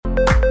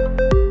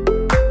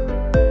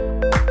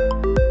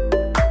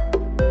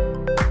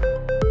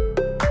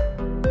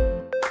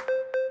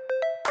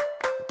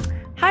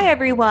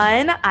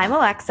everyone, I'm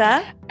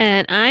Alexa.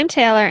 And I'm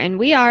Taylor, and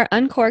we are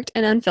Uncorked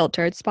and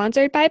Unfiltered,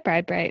 sponsored by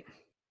Bride Bright.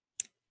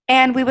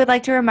 And we would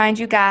like to remind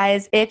you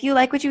guys, if you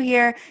like what you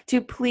hear, to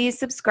please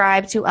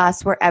subscribe to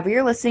us wherever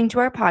you're listening to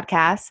our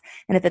podcast.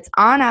 And if it's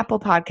on Apple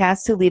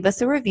Podcasts, to leave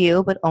us a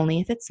review, but only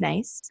if it's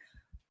nice.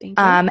 Thank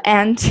you.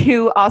 And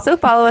to also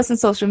follow us on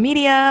social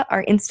media.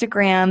 Our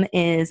Instagram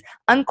is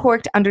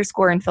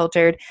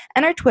uncorked_unfiltered,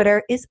 and our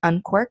Twitter is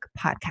Uncork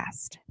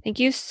Podcast. Thank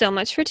you so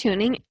much for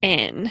tuning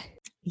in.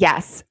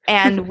 Yes.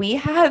 And we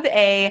have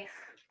a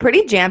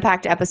pretty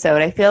jam-packed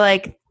episode. I feel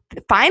like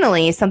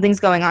finally something's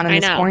going on in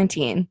this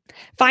quarantine.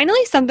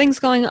 Finally, something's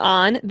going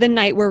on the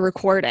night we're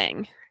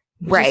recording.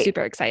 Which is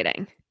super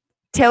exciting.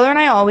 Taylor and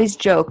I always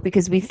joke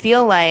because we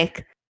feel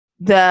like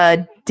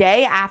the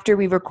day after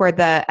we record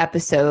the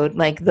episode,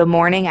 like the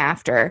morning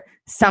after,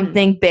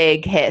 something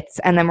big hits.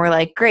 And then we're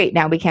like, great,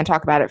 now we can't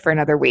talk about it for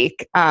another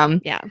week.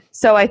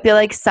 So I feel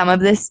like some of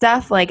this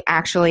stuff like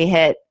actually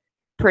hit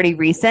pretty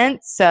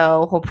recent.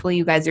 So hopefully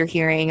you guys are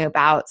hearing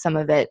about some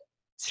of it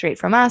straight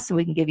from us, and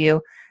we can give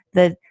you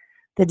the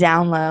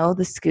down low,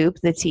 the scoop,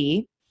 the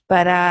tea.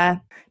 But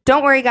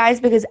don't worry,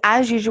 guys, because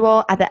as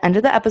usual, at the end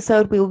of the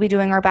episode, we will be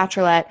doing our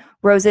Bachelorette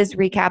roses,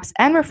 recaps,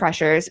 and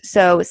refreshers.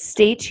 So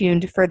stay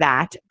tuned for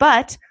that.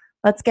 But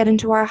let's get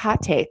into our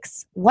hot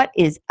takes. What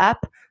is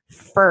up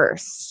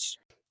first?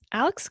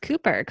 Alex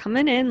Cooper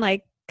coming in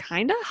like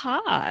kind of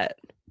hot.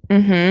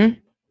 Mm-hmm.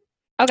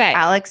 Okay.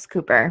 Alex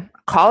Cooper.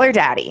 Call her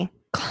daddy.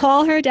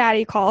 Call her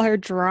daddy. Call her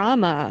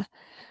drama.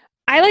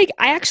 I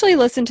actually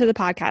listened to the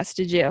podcast.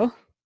 Did you?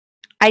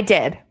 I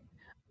did.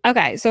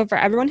 Okay, so for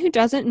everyone who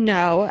doesn't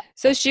know,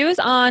 so she was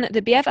on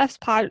the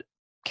BFFs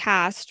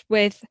podcast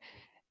with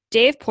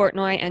Dave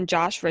Portnoy and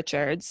Josh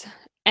Richards,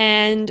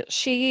 and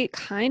she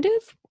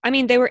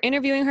they were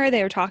interviewing her,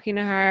 they were talking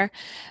to her,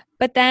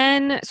 but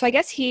then, so I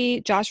guess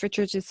Josh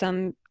Richards did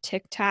some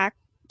tic-tac.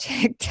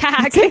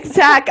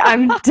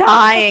 I'm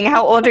dying.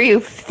 How old are you,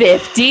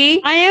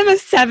 50? I am a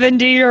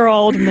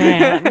 70-year-old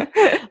man.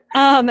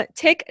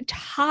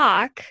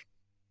 TikTok.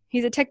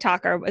 He's a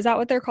TikToker. Is that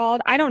what they're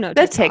called? I don't know.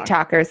 The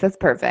TikTokers. That's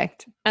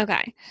perfect.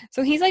 Okay.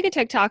 So he's like a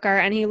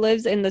TikToker, and he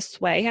lives in the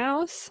Sway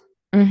House.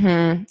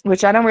 Mm-hmm.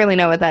 Which I don't really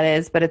know what that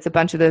is, but it's a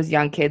bunch of those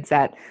young kids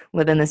that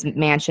live in this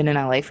mansion in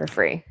LA for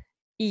free.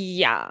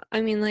 Yeah.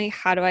 I mean, like,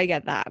 how do I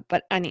get that?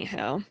 But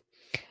anywho,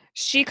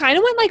 she kind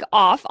of went like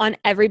off on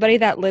everybody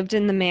that lived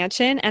in the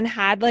mansion and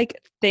had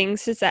like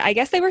things to say. I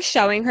guess they were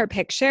showing her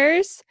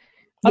pictures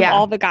of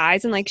all the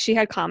guys, and like she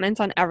had comments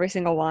on every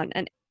single one.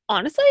 And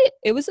honestly,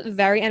 it was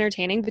very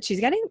entertaining, but she's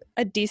getting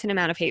a decent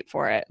amount of hate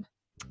for it.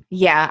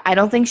 Yeah, I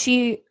think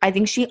she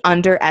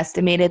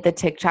underestimated the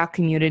TikTok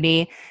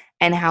community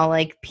and how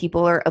like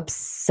people are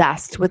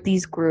obsessed with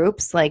these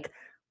groups, like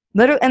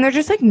literally, and they're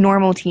just like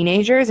normal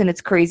teenagers, and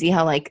it's crazy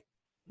how like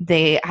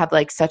they have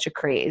like such a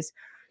craze.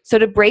 So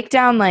to break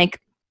down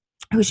like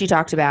who she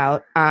talked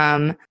about,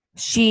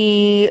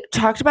 she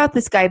talked about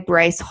this guy,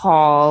 Bryce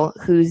Hall,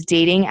 who's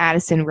dating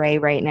Addison Rae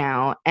right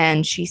now.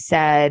 And she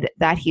said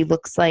that he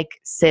looks like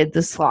Sid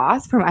the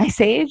Sloth from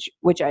Ice Age,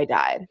 which I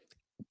died.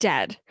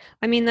 Dead.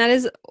 I mean, that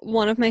is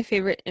one of my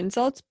favorite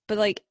insults, but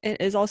like it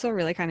is also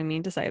really kind of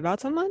mean to say about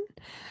someone.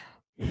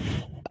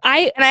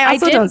 I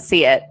don't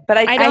see it, but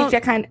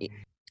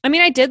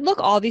I did look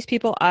all these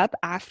people up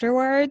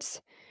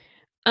afterwards.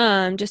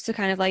 Just to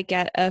kind of like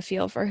get a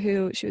feel for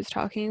who she was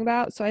talking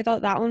about. So I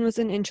thought that one was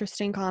an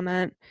interesting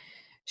comment.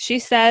 She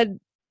said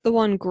the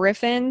one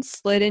Griffin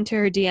slid into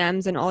her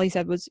DMs and all he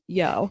said was,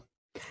 yo.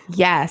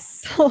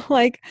 Yes. So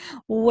like,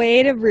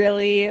 way to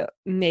really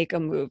make a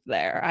move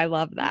there. I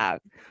love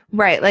that.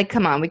 Right. Like,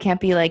 come on. We can't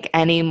be like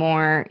any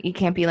more. You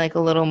can't be like a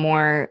little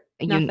more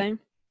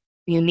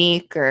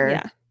unique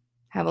or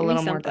have a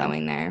little more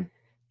going there.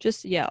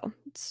 Just yo.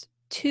 It's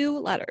 2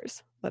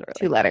 letters, literally.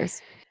 2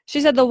 letters. She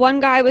said the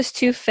one guy was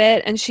too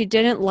fit, and she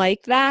didn't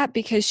like that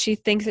because she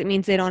thinks it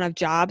means they don't have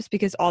jobs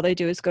because all they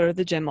do is go to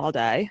the gym all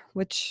day,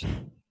 which,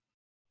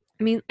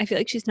 I mean, I feel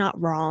like she's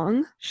not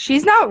wrong.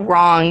 She's not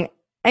wrong.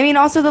 I mean,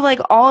 also,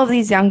 all of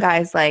these young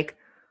guys, like,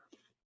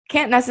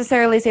 can't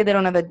necessarily say they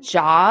don't have a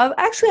job.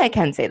 Actually, I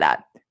can say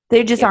that.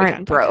 They just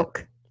aren't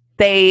broke.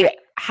 They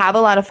have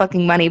a lot of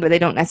fucking money, but they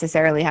don't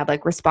necessarily have,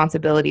 like,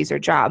 responsibilities or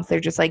jobs. They're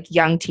just, like,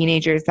 young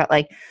teenagers that,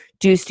 like,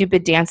 do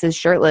stupid dances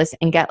shirtless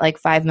and get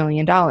like $5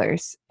 million.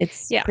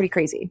 It's pretty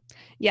crazy.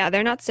 Yeah,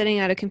 they're not sitting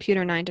at a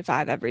computer 9 to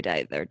 5 every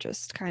day. They're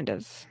just kind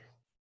of,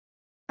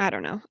 I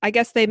don't know. I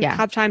guess they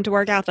have time to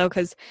work out though,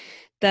 because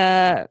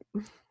the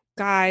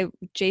guy,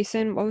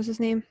 Jason, what was his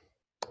name?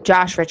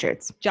 Josh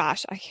Richards.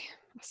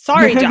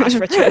 Sorry, Josh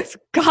Richards.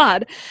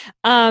 God.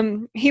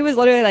 He was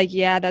literally like,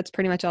 yeah, that's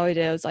pretty much all we do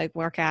is like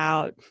work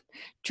out,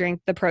 drink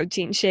the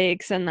protein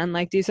shakes, and then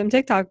like do some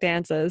TikTok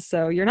dances.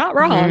 So you're not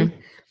wrong. Mm-hmm.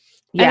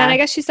 Yeah. And then I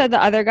guess she said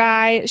the other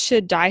guy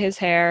should dye his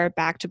hair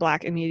back to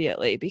black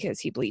immediately because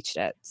he bleached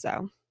it.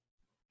 So,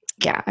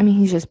 yeah, I mean,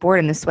 he's just bored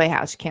in the Sway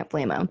House. You can't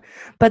blame him.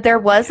 But there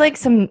was like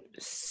some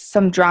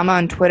drama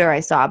on Twitter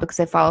I saw because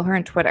I follow her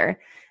on Twitter.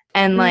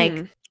 And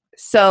like,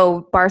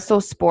 so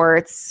Barstool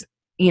Sports,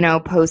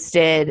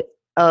 posted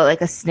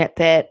like a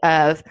snippet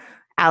of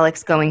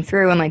Alex going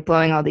through and like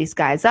blowing all these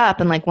guys up,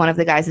 and like one of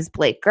the guys is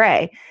Blake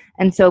Gray.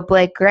 And so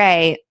Blake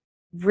Gray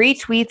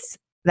retweets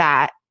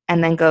that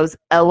and then goes,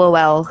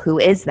 LOL, who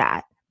is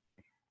that?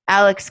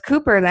 Alex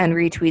Cooper then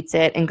retweets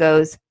it and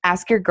goes,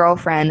 ask your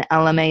girlfriend,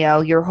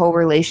 LMAO, your whole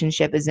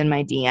relationship is in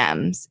my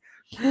DMs.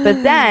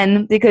 But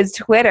then, because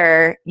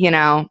Twitter,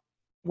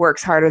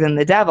 works harder than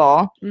the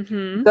devil,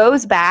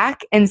 goes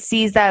back and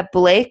sees that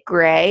Blake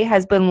Gray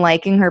has been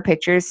liking her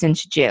pictures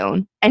since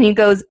June. And he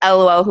goes,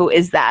 LOL, who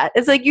is that?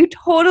 It's like, you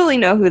totally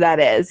know who that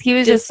is. He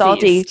was just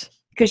salty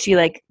because she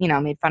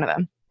made fun of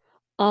him.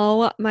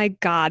 Oh my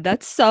God,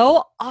 that's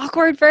so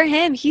awkward for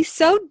him. He's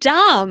so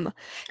dumb.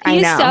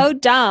 He's so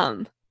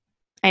dumb.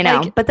 I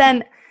know. But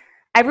then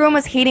everyone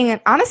was hating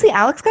it. Honestly,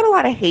 Alex got a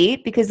lot of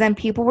hate because then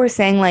people were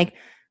saying like,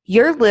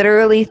 you're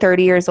literally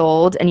 30 years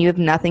old and you have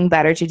nothing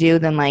better to do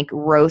than like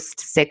roast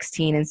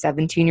 16 and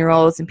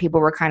 17-year-olds. And people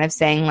were kind of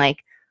saying like,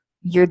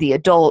 you're the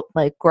adult,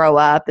 like grow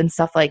up and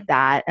stuff like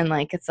that. And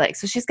like, it's like,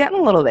 so she's getting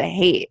a little bit of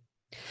hate.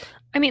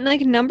 I mean,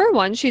 like, number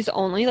one, she's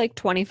only like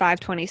 25,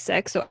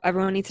 26. So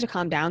everyone needs to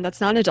calm down. That's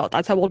not an adult.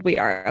 That's how old we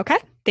are. Okay.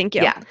 Thank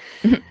you. Yeah.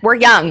 We're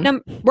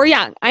young. We're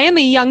young. I am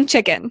a young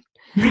chicken.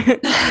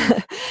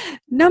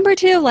 Number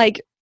two,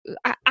 like,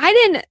 I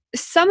didn't,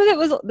 some of it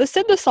was, the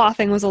Sid the Sloth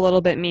thing was a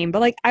little bit mean, but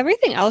like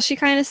everything else she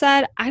kind of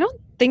said, I don't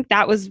think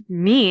that was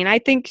mean. I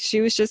think she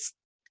was just,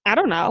 I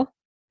don't know.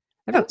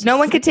 No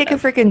one could take a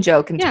freaking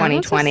joke in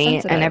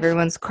 2020 and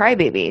everyone's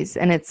crybabies.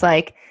 And it's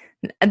like,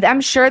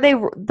 I'm sure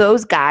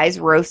those guys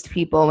roast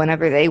people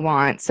whenever they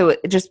want. So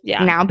it just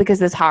now because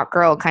this hot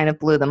girl kind of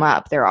blew them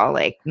up, they're all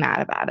like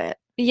mad about it.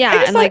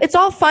 Yeah, and like it's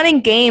all fun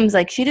and games.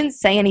 Like she didn't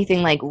say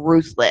anything like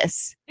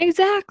ruthless.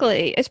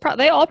 Exactly.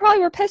 They all probably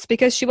were pissed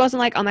because she wasn't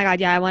like, oh my God,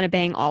 yeah, I want to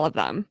bang all of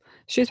them.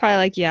 She was probably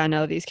like, yeah,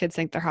 no, these kids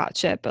think they're hot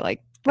shit, but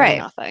like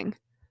nothing.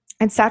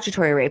 And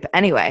statutory rape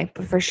anyway,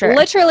 but for sure.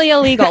 Literally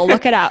illegal.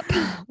 Look it up.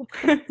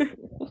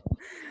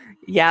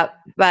 Yep.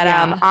 But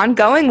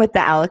ongoing with the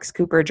Alex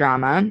Cooper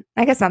drama,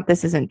 I guess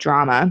this isn't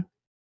drama,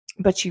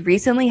 but she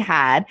recently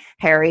had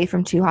Harry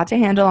from Too Hot to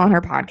Handle on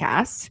her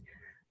podcast.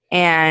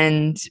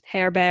 And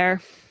Hair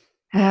Bear.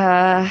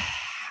 I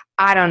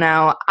don't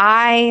know.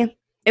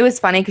 It was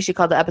funny because she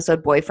called the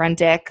episode Boyfriend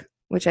Dick,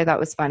 which I thought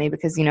was funny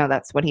because,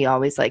 that's what he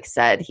always like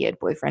said. He had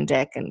boyfriend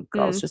dick and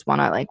girls just want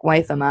to like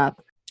wife him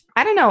up.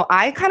 I don't know.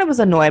 I kind of was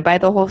annoyed by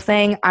the whole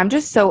thing. I'm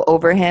just so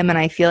over him and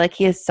I feel like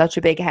he has such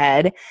a big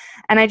head.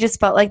 And I just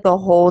felt like the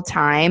whole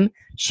time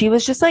she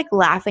was just like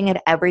laughing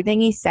at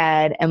everything he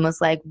said and was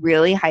like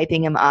really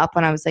hyping him up.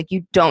 And I was like,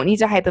 you don't need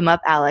to hype him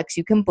up, Alex.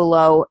 You can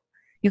blow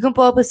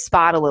up his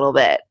spot a little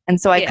bit. And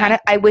so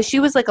I wish she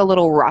was like a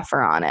little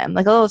rougher on him,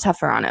 like a little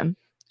tougher on him.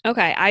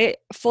 Okay.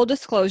 Full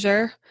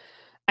disclosure,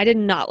 I did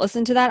not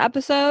listen to that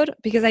episode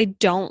because I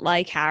don't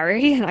like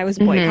Harry and I was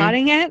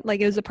boycotting it.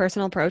 Like it was a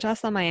personal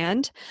protest on my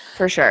end.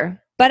 For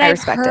sure. But I've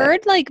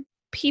heard like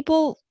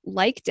people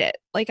liked it.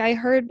 Like I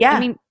heard, I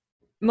mean,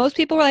 most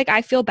people were like,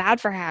 I feel bad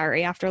for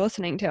Harry after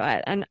listening to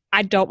it. And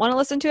I don't want to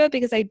listen to it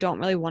because I don't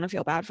really want to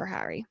feel bad for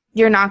Harry.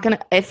 You're not going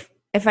to,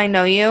 if I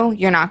know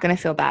you're not going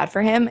to feel bad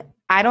for him.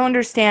 I don't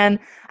understand.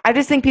 I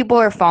just think people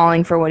are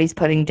falling for what he's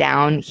putting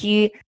down.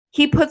 He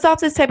puts off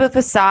this type of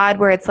facade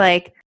where it's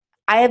like,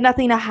 I have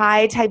nothing to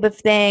hide type of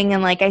thing.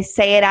 And like, I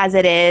say it as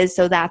it is.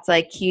 So that's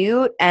like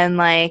cute. And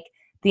like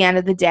the end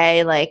of the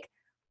day, like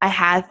I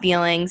have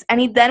feelings. And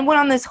he then went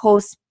on this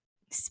whole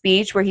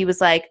speech where he was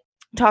like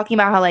talking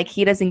about how like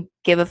he doesn't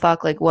give a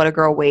fuck like what a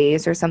girl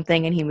weighs or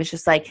something. And he was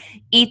just like,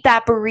 eat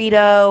that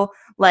burrito.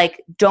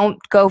 Like, don't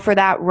go for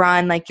that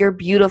run. Like, you're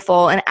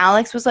beautiful. And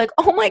Alex was like,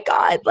 oh my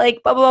God,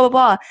 like, blah, blah, blah,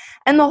 blah.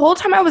 And the whole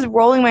time I was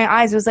rolling my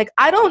eyes, it was like,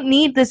 I don't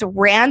need this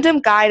random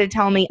guy to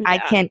tell me I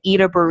can't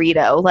eat a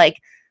burrito. Like,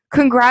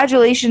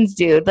 congratulations,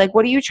 dude. Like,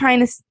 what are you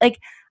trying to, like,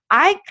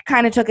 I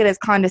kind of took it as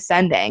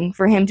condescending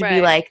for him to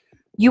be like,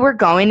 you were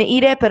going to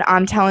eat it, but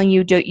I'm telling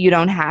you, you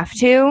don't have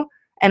to.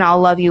 And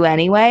I'll love you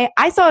anyway.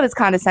 I saw it as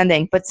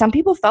condescending, but some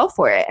people fell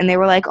for it. And they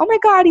were like, oh my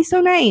God, he's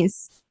so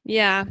nice.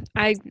 Yeah,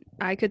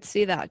 I could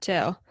see that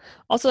too.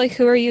 Also, like,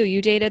 who are you?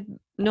 You dated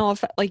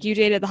you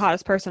dated the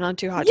hottest person on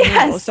Too Hot to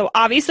Handle. So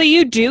obviously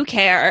you do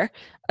care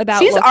about.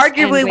 She's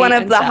arguably one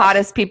of the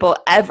hottest people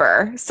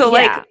ever. So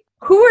like,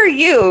 who are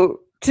you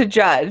to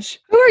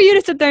judge? Who are you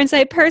to sit there and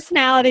say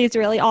personality is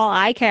really all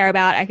I care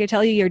about? I could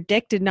tell you your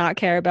dick did not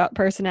care about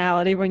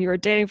personality when you were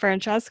dating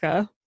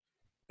Francesca.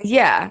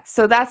 Yeah,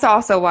 so that's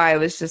also why I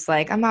was just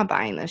like, I'm not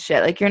buying this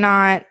shit. Like, you're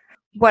not.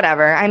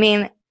 Whatever. I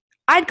mean,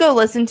 I'd go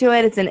listen to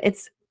it.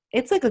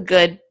 It's like a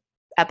good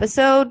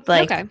episode,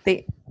 like,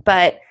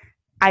 but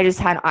I just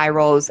had eye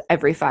rolls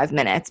every 5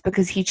 minutes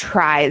because he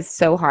tries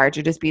so hard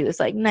to just be this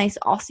like nice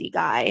Aussie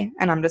guy,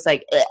 and I'm just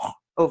like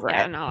over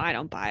it. No, I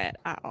don't buy it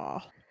at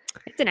all.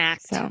 It's an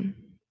act. So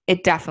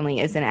it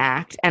definitely is an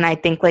act, and I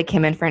think like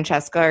him and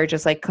Francesca are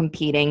just like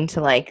competing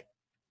to like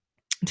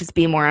just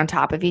be more on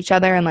top of each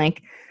other, and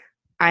like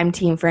I'm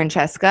team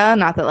Francesca.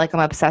 Not that like I'm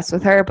obsessed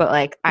with her, but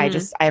like I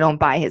don't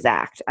buy his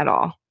act at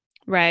all.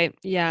 Right.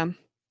 Yeah.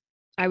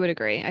 I would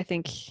agree. I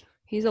think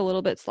he's a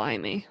little bit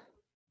slimy.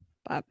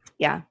 But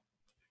Yeah.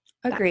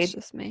 that's Agreed.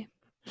 just me.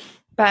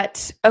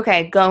 But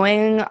okay,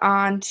 going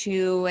on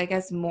to, I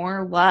guess,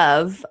 more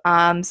love.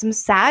 Some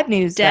sad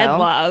news Dead though.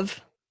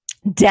 love.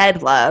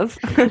 Dead love.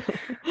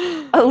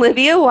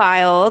 Olivia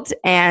Wilde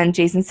and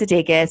Jason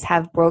Sudeikis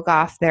have broke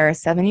off their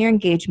 7-year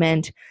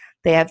engagement.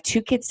 They have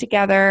 2 kids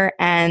together,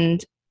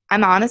 and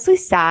I'm honestly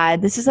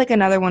sad. This is like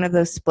another one of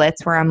those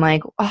splits where I'm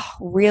like, oh,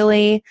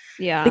 really?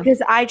 Yeah.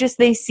 Because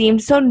they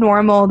seemed so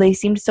normal. They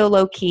seemed so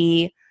low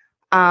key.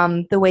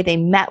 The way they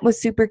met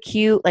was super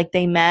cute. Like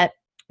they met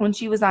when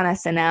she was on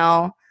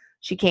SNL.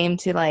 She came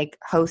to like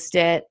host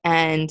it,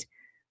 and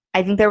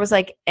I think there was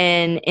like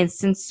an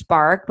instant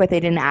spark, but they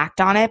didn't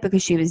act on it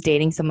because she was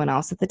dating someone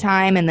else at the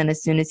time. And then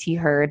as soon as he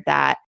heard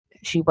that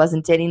she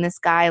wasn't dating this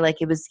guy,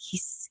 like it was,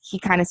 he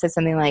kind of said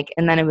something like,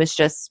 and then it was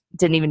just,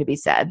 didn't even to be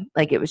said.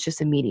 Like it was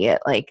just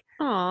immediate. Like,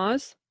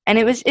 Aws. and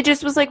it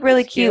just was like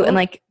really That's cute cute. and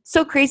like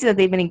so crazy that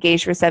they've been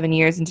engaged for 7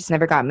 years and just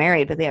never got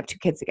married, but they have 2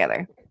 kids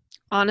together.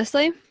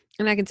 Honestly,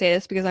 and I can say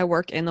this because I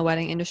work in the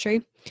wedding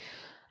industry,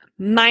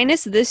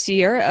 minus this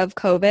year of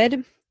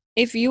COVID,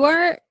 if you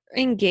are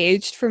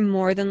engaged for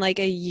more than like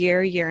a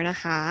year and a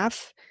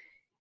half,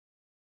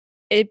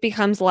 it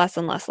becomes less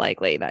and less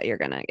likely that you're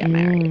gonna get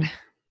married.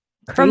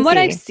 From what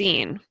I've Crazy.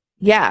 seen.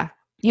 Yeah.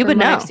 You would From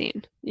what know. I've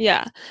seen.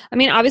 Yeah. I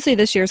mean, obviously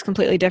this year is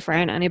completely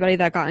different. Anybody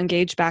that got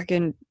engaged back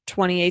in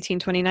 2018,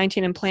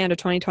 2019 and planned a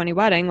 2020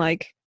 wedding,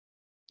 like,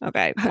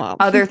 okay, well.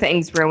 Other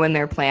things ruin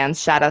their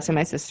plans. Shout out to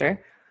my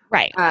sister.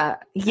 Right.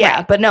 Yeah,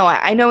 Right. but no,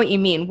 I know what you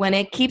mean. When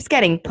it keeps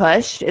getting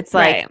pushed, it's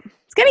like, Right.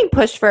 it's getting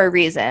pushed for a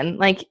reason.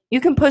 Like, you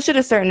can push it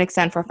a certain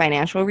extent for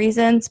financial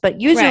reasons,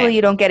 but usually Right.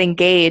 you don't get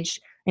engaged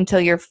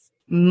until you're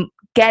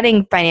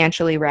getting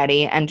financially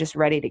ready and just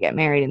ready to get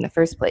married in the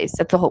first place.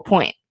 That's the whole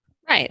point.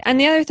 Right. And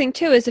the other thing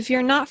too is if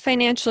you're not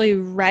financially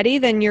ready,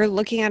 then you're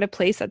looking at a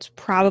place that's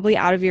probably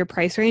out of your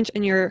price range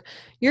and you're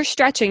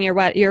stretching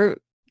you're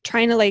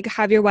trying to like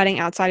have your wedding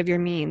outside of your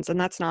means, and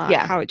that's not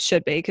how it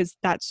should be, because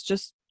that's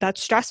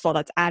stressful.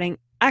 That's adding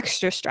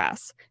extra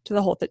stress to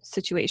the whole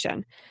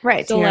situation.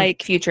 Right. So to your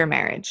like future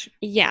marriage.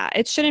 Yeah,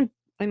 it shouldn't.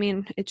 I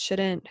mean, it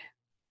shouldn't.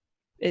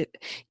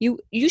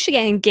 You should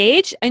get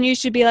engaged and you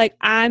should be like,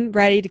 I'm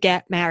ready to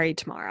get married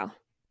tomorrow.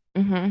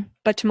 Mm-hmm.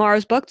 But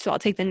tomorrow's booked, so I'll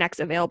take the next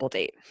available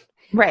date.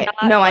 Right.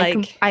 Not No,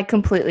 like, I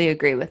completely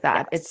agree with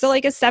that. yeah. It's So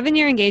like a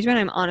 7-year engagement,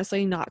 I'm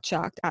honestly not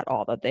shocked at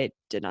all that they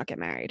did not get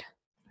married.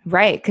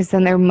 right, because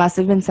then there must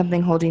have been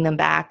something holding them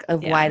back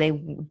of Yeah. why they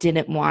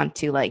didn't want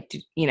to make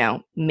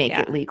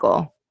it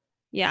legal.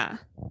 Yeah.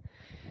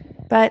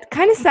 But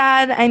kind of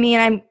sad. I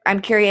mean,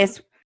 I'm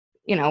curious,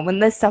 when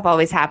this stuff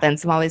always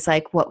happens, I'm always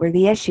like, what were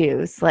the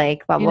issues?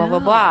 Like, blah, blah, blah,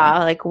 blah.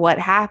 Like, what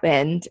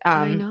happened?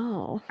 I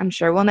know. I'm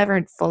sure we'll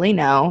never fully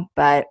know,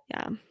 but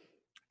yeah,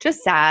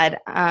 just sad.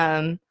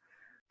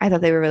 I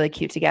thought they were really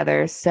cute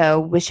together. So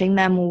wishing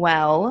them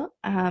well.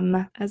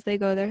 As they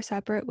go their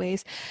separate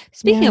ways.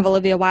 Speaking of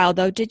Olivia Wilde,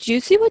 though, did you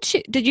see what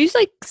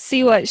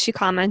she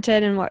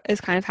commented and what is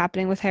kind of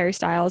happening with Harry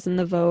Styles and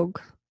the Vogue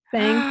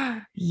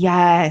thing?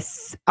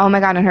 Yes. Oh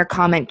my God. And her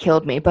comment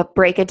killed me, but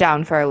break it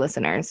down for our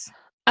listeners.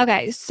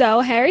 Okay.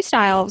 So Harry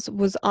Styles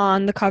was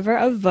on the cover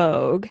of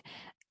Vogue,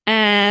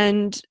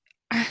 and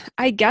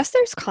I guess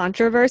there's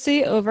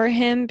controversy over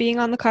him being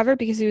on the cover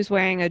because he was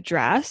wearing a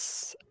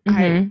dress.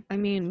 Mm-hmm. I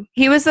mean,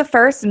 he was the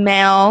first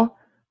male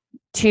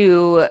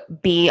to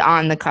be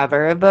on the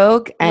cover of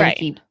Vogue, and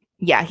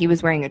he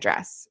was wearing a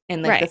dress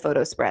in the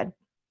photo spread.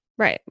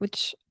 Right,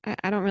 which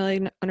I don't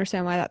really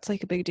understand why that's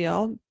like a big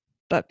deal,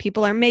 but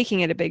people are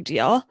making it a big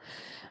deal.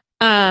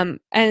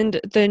 And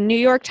the New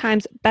York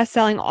Times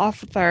bestselling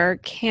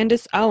author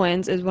Candace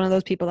Owens is one of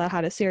those people that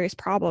had a serious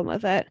problem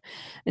with it.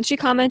 And she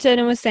commented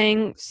and was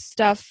saying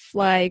stuff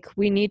like,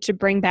 we need to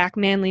bring back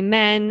manly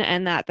men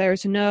and that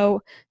there's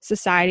no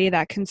society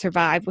that can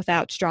survive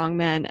without strong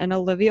men. And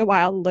Olivia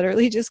Wilde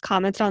literally just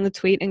commented on the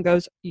tweet and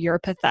goes, "You're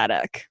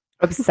pathetic."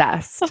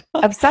 Obsessed.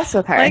 Obsessed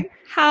with her. Like,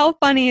 how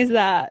funny is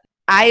that?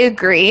 I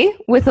agree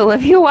with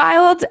Olivia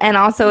Wilde. And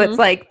also it's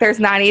like, there's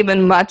not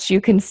even much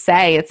you can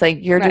say. It's like,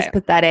 you're just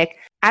pathetic.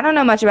 I don't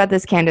know much about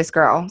this Candace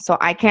girl, so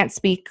I can't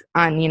speak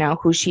on,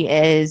 who she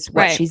is,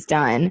 what she's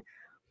done.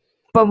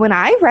 But when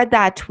I read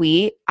that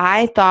tweet,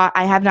 I thought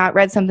I have not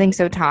read something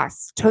so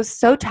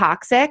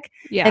toxic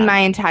in my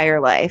entire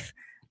life.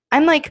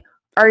 I'm like,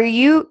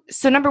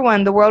 so number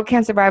one, the world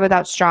can't survive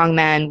without strong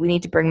men. We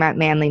need to bring back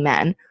manly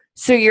men.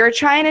 So you're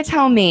trying to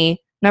tell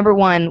me, number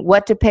one,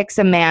 what depicts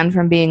a man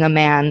from being a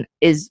man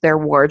is their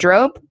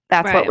wardrobe.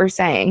 That's what we're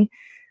saying.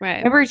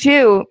 Right. Number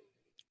two,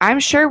 I'm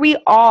sure we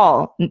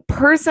all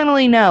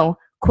personally know,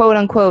 quote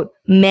unquote,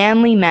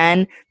 manly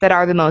men that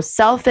are the most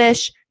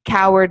selfish,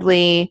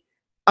 cowardly,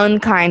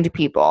 unkind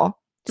people.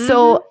 Mm-hmm.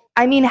 So,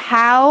 I mean,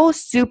 how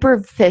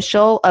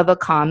superficial of a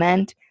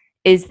comment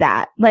is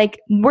that? Like,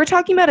 we're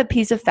talking about a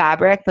piece of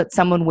fabric that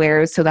someone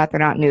wears so that they're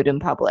not nude in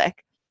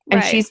public.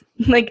 And she's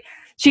like,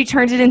 she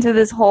turned it into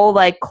this whole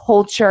like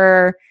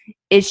culture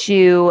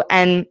issue,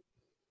 and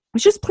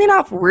it's just plain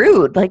off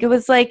rude. Like, it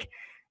was like,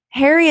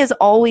 Harry has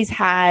always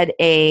had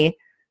a,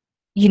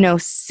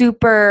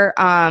 super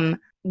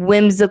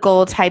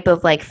whimsical type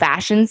of like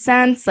fashion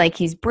sense. Like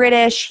he's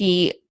British.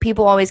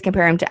 People always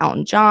compare him to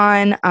Elton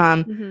John.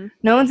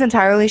 No one's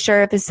entirely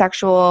sure if his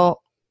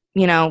sexual,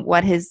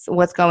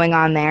 what's going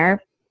on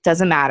there.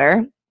 Doesn't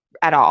matter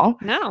at all.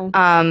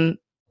 No.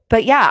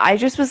 But yeah, I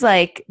just was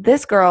like,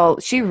 this girl,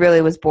 she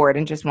really was bored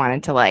and just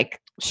wanted to like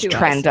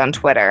trend on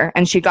Twitter,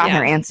 and she got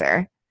her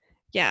answer.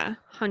 Yeah,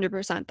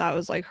 100%. That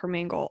was like her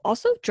main goal.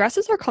 Also,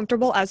 dresses are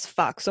comfortable as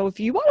fuck. So if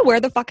you want to wear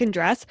the fucking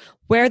dress,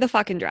 wear the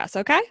fucking dress,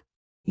 okay?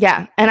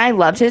 Yeah, and I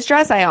loved his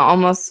dress. I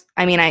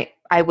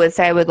would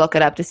say I would look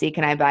it up to see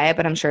can I buy it,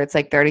 but I'm sure it's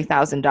like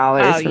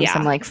 $30,000 from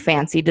some like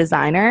fancy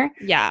designer.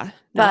 Yeah,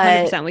 no,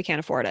 100% we can't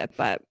afford it,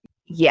 but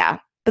yeah.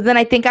 But then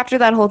I think after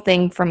that whole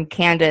thing from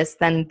Candace,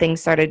 then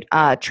things started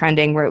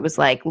trending where it was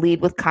like,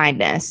 lead with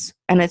kindness.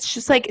 And it's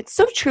just like, it's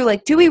so true.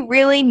 Like, do we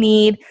really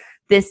need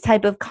this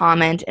type of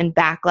comment and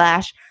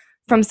backlash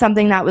from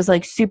something that was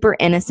like super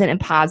innocent and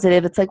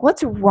positive? It's like,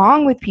 what's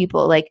wrong with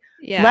people? Like,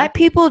 let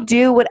people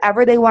do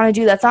whatever they want to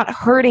do. That's not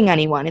hurting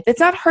anyone. If it's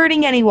not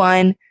hurting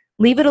anyone,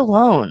 leave it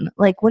alone.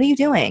 Like, what are you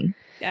doing?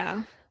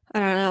 Yeah. I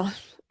don't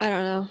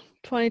know.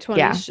 2020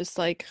 is just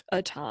like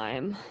a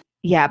time.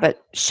 Yeah,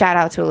 but shout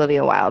out to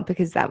Olivia Wilde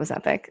because that was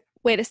epic.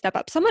 Way to step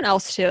up. Someone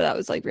else too that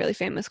was like really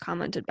famous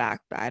commented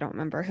back, but I don't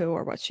remember who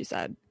or what she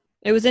said.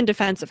 It was in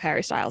defense of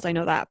Harry Styles. I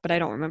know that, but I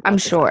don't remember. I'm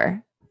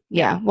sure.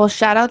 Yeah. Well,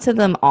 shout out to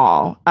them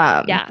all.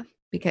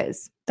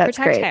 Because that's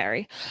Protect great.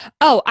 Harry.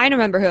 Oh, I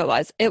remember who it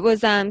was. It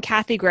was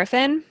Kathy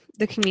Griffin,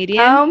 the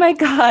comedian. Oh my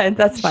God,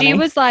 that's funny. She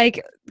was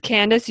like,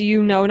 Candace,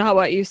 you know not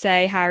what you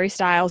say. Harry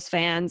Styles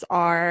fans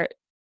are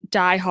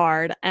die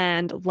hard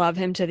and love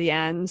him to the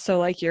end. So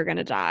like you're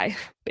gonna die,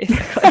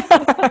 basically.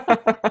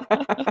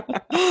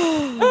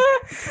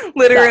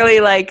 Literally,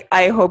 like,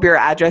 I hope your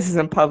address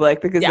isn't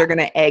public because they're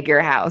gonna egg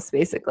your house,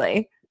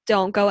 basically.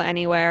 Don't go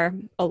anywhere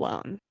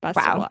alone. Best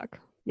of luck.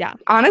 Yeah.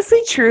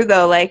 Honestly, true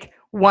though. Like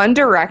One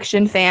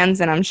Direction fans,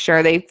 and I'm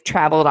sure they've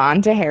traveled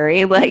on to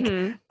Harry, like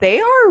they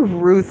are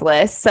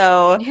ruthless.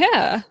 So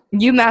yeah,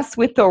 you mess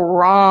with the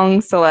wrong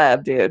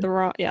celeb, dude. The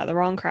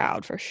wrong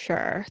crowd for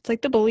sure. It's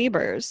like the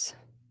Beliebers.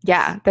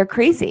 Yeah, they're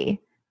crazy.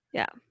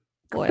 Yeah.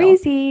 Loyal.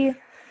 Crazy.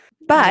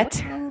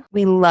 But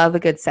we love a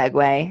good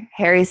segue.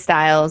 Harry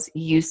Styles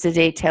used to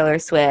date Taylor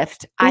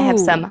Swift. Ooh. I have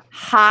some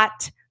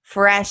hot,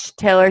 fresh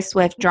Taylor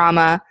Swift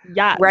drama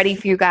ready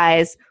for you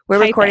guys. We're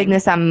recording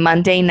this on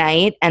Monday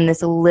night, and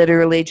this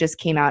literally just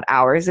came out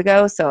hours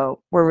ago.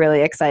 So we're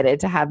really excited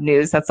to have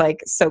news that's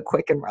like so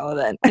quick and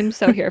relevant. I'm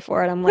so here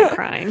for it. I'm like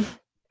crying.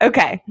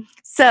 Okay,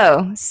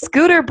 so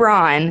Scooter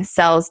Braun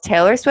sells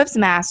Taylor Swift's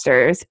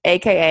masters,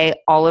 aka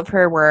all of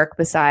her work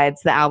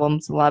besides the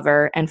albums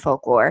Lover and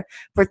Folklore,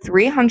 for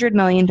 $300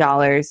 million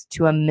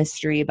to a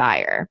mystery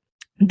buyer.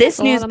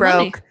 This news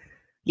broke.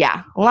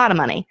 Yeah, a lot of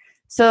money.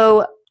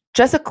 So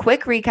just a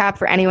quick recap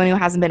for anyone who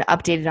hasn't been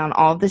updated on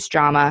all of this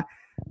drama.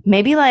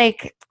 Maybe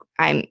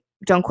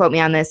don't quote me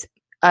on this,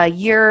 a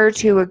year or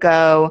two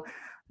ago,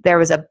 there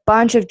was a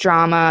bunch of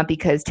drama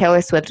because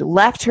Taylor Swift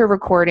left her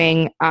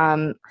recording,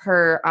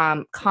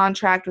 her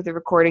contract with the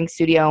recording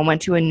studio and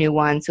went to a new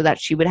one so that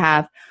she would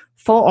have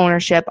full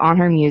ownership on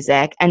her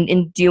music. And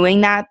in doing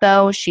that,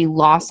 though, she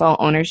lost all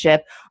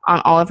ownership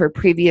on all of her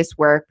previous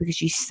work because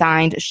she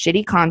signed a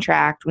shitty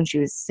contract when she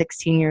was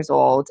 16 years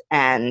old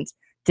and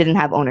didn't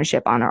have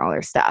ownership on all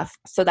her stuff.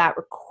 So that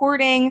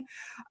recording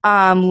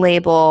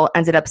label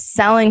ended up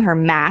selling her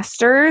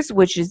masters,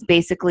 which is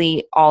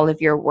basically all of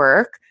your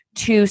work,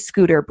 to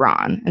Scooter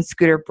Braun, and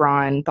Scooter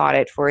Braun bought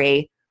it for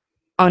a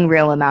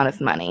unreal amount of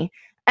money.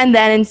 And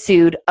then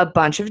ensued a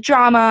bunch of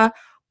drama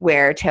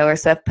where Taylor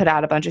Swift put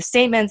out a bunch of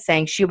statements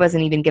saying she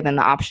wasn't even given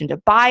the option to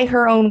buy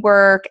her own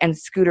work, and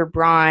Scooter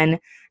Braun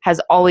has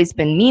always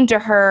been mean to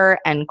her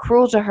and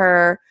cruel to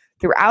her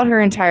throughout her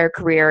entire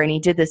career, and he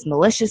did this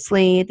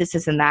maliciously, this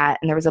and that,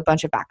 and there was a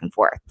bunch of back and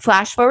forth.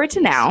 Flash forward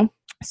to now,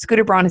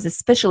 Scooter Braun has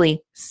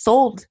officially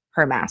sold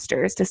her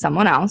masters to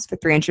someone else for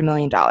 $300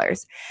 million.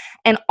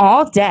 And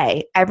all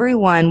day,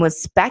 everyone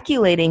was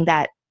speculating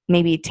that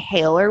maybe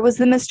Taylor was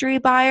the mystery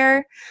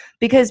buyer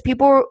because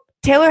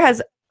Taylor has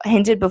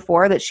hinted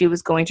before that she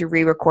was going to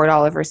re-record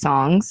all of her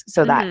songs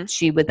so that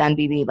she would then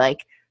be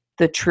like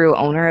the true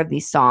owner of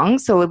these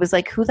songs. So it was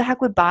like, who the heck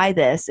would buy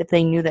this if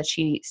they knew that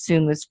she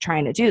soon was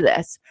trying to do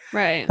this?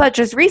 Right. But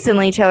just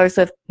recently, Taylor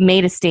Swift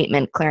made a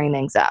statement clearing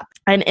things up.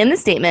 And in the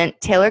statement,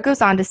 Taylor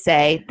goes on to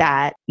say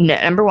that,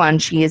 number one,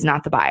 she is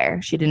not the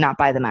buyer. She did not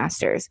buy the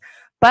masters.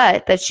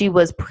 But that she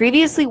was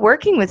previously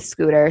working with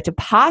Scooter to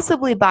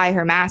possibly buy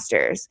her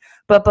masters.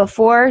 But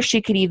before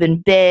she could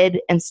even bid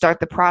and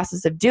start the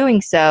process of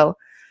doing so,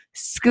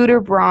 Scooter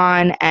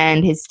Braun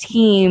and his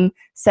team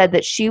said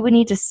that she would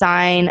need to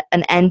sign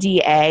an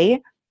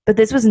NDA, but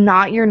this was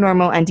not your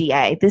normal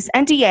NDA. This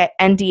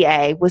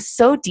NDA was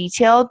so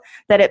detailed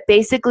that it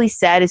basically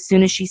said as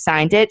soon as she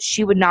signed it,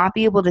 she would not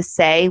be able to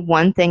say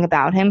one thing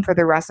about him for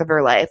the rest of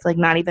her life, like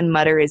not even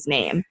mutter his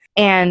name.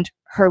 And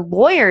her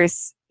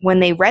lawyers, when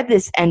they read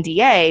this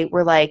NDA,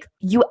 were like,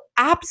 you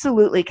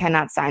absolutely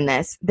cannot sign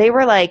this. They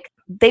were like,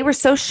 they were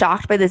so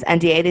shocked by this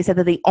NDA. They said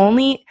that they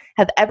only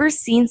have ever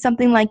seen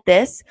something like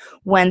this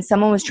when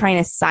someone was trying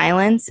to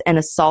silence an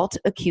assault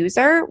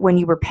accuser when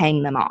you were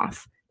paying them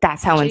off.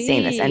 That's how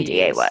insane this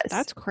NDA was.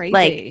 That's crazy.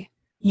 Like,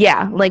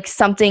 yeah, like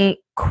something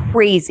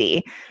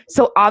crazy.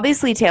 So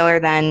obviously Taylor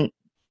then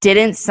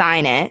didn't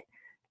sign it.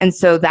 And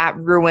so that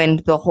ruined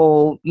the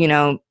whole,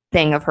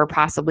 thing of her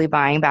possibly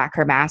buying back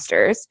her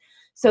masters.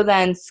 So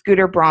then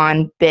Scooter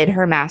Braun bid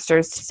her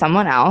masters to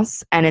someone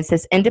else, and it's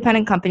this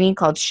independent company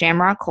called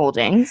Shamrock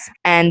Holdings,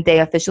 and they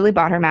officially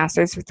bought her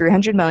masters for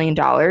 $300 million.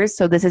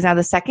 So this is now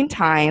the second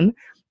time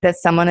that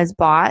someone has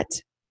bought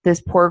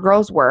this poor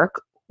girl's work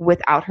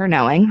without her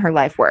knowing, her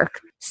life work.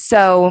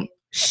 So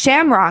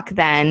Shamrock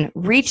then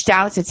reached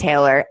out to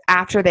Taylor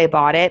after they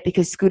bought it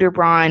because Scooter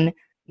Braun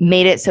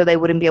made it so they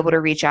wouldn't be able to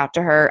reach out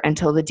to her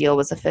until the deal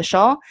was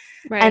official.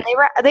 Right. And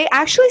they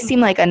actually seem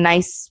like a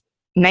nice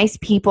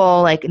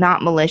people, like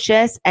not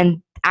malicious.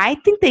 And I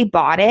think they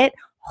bought it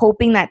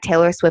hoping that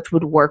Taylor Swift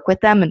would work with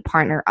them and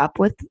partner up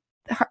with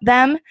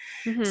them.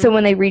 Mm-hmm. So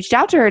when they reached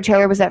out to her,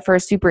 Taylor was at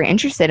first super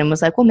interested and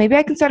was like, well, maybe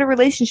I can start a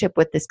relationship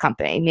with this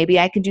company. Maybe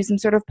I can do some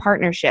sort of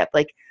partnership.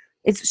 Like,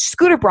 it's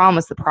Scooter Braun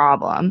was the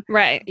problem.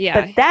 Right.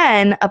 Yeah. But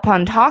then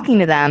upon talking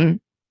to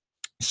them,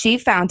 she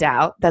found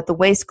out that the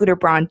way Scooter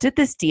Braun did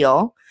this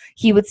deal,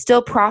 he would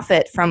still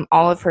profit from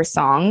all of her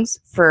songs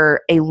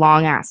for a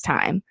long ass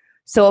time.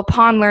 So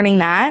upon learning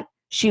that,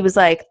 she was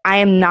like, I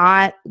am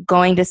not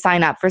going to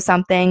sign up for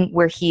something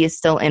where he is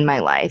still in my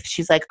life.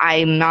 She's like,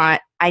 I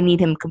need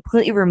him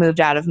completely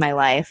removed out of my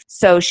life.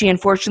 So she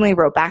unfortunately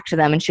wrote back to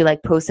them, and she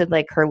like posted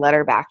like her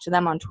letter back to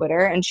them on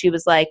Twitter. And she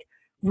was like,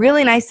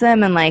 really nice to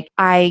them. And like,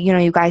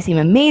 you guys seem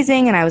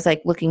amazing. And I was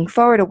like looking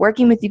forward to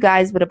working with you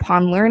guys. But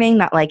upon learning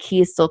that like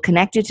he is still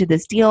connected to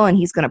this deal and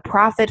he's going to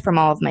profit from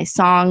all of my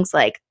songs,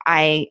 like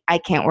I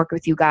can't work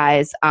with you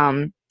guys.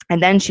 And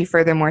then she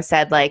furthermore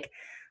said like,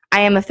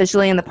 I am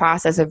officially in the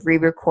process of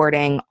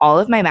re-recording all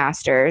of my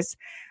masters.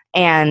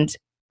 And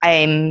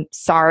I'm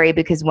sorry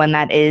because when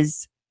that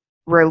is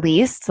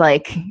released,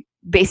 like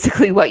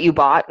basically what you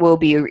bought will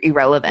be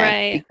irrelevant.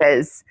 Right.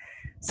 Because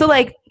so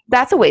like,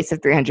 that's a waste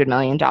of $300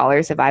 million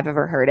if I've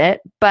ever heard it.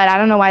 But I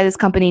don't know why this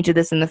company did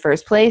this in the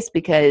first place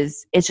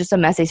because it's just a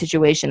messy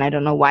situation. I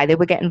don't know why they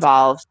would get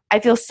involved. I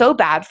feel so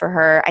bad for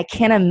her. I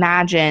can't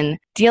imagine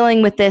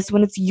dealing with this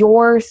when it's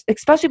yours,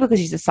 especially because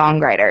she's a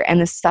songwriter and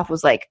this stuff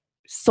was like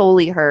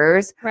solely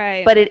hers.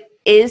 Right. But it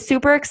is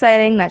super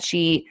exciting that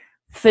she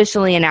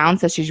officially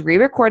announced that she's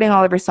re-recording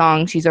all of her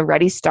songs. She's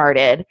already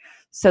started.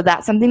 So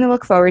that's something to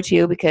look forward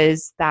to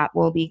because that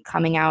will be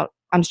coming out.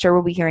 I'm sure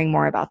we'll be hearing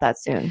more about that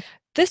soon.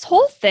 This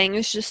whole thing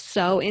is just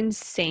so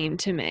insane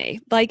to me.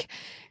 Like,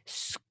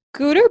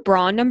 Scooter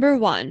Braun, number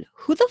one,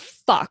 who the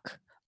fuck?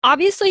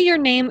 Obviously,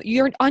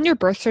 you're on your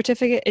birth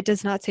certificate, it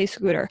does not say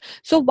Scooter.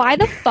 So why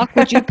the fuck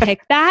would you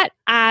pick that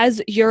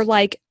as your,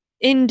 like,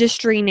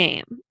 industry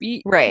name?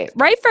 Right.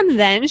 Right from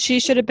then, she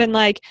should have been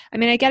like, I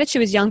mean, I get it, she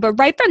was young, but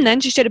right from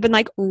then, she should have been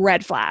like,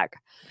 red flag.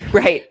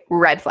 Right.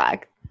 Red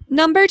flag.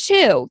 Number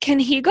two, can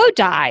he go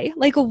die?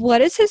 Like,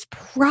 what is his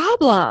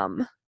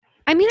problem?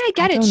 I mean, I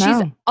get it.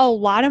 She's a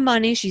lot of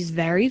money. She's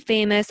very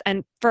famous.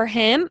 And for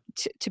him,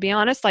 to be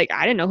honest, like,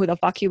 I didn't know who the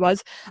fuck he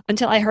was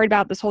until I heard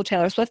about this whole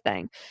Taylor Swift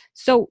thing.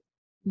 So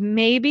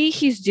maybe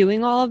he's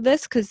doing all of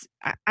this because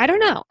I don't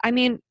know. I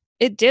mean,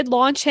 it did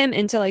launch him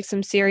into like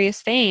some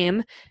serious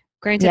fame.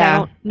 Granted, I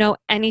don't know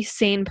any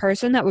sane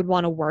person that would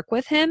want to work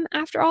with him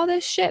after all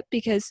this shit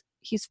because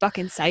he's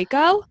fucking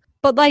psycho.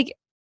 But like,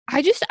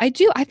 I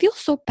feel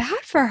so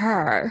bad for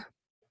her.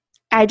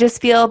 I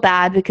just feel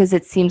bad because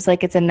it seems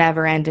like it's a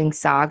never-ending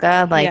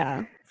saga.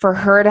 Like, for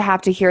her to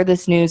have to hear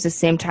this news the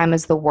same time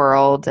as the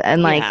world.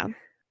 And, like,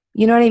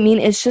 you know what I mean?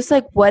 It's just,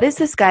 like, what is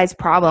this guy's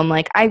problem?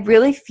 Like, I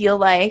really feel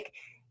like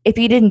if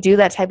he didn't do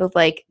that type of,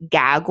 like,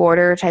 gag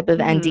order type of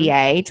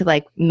NDA to,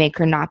 like, make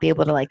her not be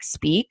able to, like,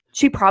 speak,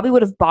 she probably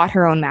would have bought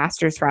her own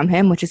masters from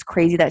him, which is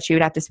crazy that she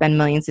would have to spend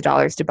millions of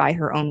dollars to buy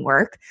her own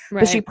work.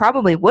 Right. But she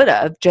probably would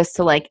have just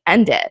to, like,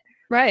 end it.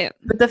 Right.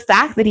 But the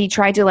fact that he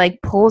tried to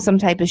like pull some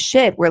type of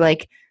shit where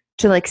like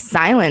to like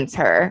silence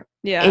her,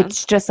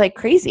 it's just like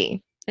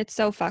crazy. It's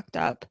so fucked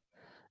up.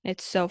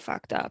 It's so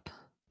fucked up.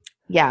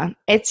 Yeah.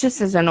 It's just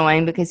as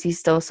annoying because he's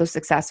still so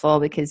successful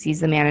because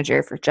he's the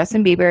manager for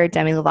Justin Bieber,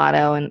 Demi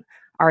Lovato, and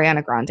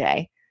Ariana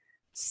Grande.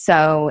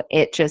 So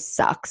it just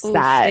sucks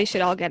that they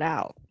should all get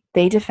out.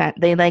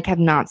 They like have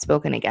not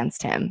spoken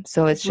against him.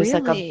 So it's just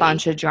like a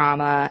bunch of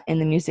drama in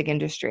the music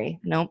industry.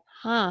 Nope.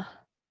 Huh.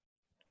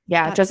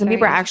 Yeah, that's Justin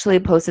Bieber actually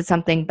posted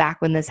something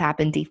back when this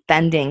happened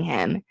defending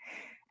him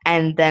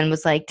and then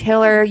was like,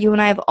 Taylor, you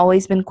and I have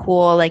always been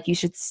cool. Like, you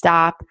should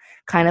stop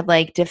kind of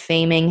like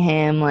defaming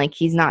him. Like,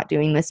 he's not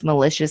doing this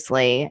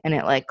maliciously. And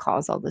it like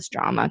caused all this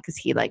drama because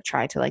he like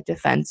tried to like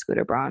defend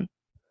Scooter Braun.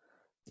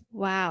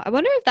 Wow. I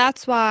wonder if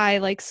that's why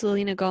like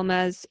Selena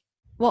Gomez.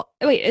 Well,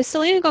 wait, is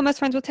Selena Gomez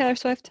friends with Taylor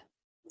Swift?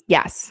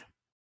 Yes.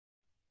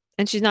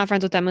 And she's not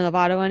friends with Demi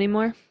Lovato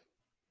anymore?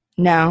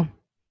 No.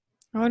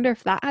 I wonder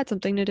if that had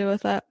something to do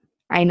with it.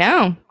 I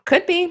know.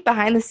 Could be.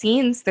 Behind the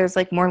scenes, there's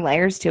like more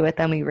layers to it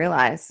than we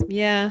realize.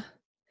 Yeah.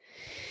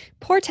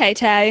 Poor Tay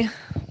Tay.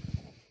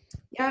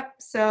 Yep.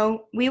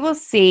 So we will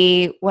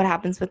see what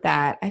happens with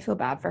that. I feel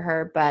bad for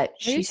her, but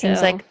she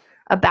seems like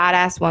a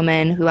badass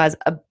woman who has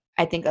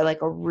I think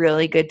a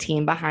really good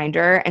team behind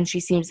her, and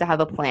she seems to have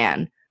a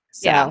plan.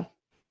 So yeah.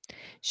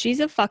 She's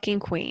a fucking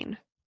queen.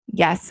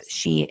 Yes,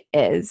 she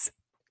is.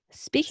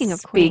 Speaking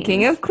of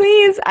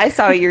queens, I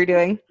saw what you were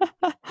doing.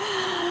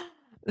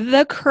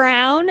 The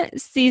Crown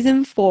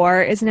season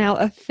 4 is now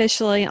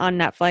officially on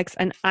Netflix,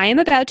 and I am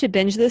about to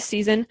binge this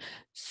season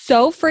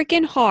so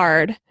freaking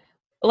hard.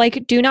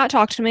 Like, do not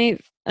talk to me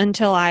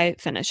until I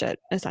finish it,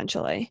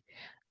 essentially.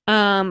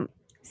 Same.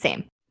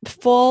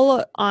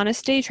 Full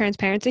honesty,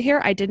 transparency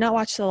here. I did not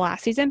watch the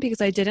last season because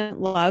I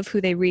didn't love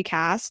who they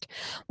recast.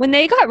 When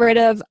they got rid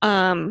of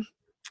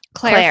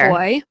Claire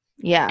Foy,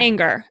 yeah,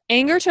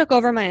 anger took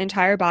over my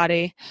entire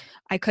body.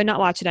 I could not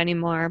watch it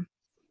anymore.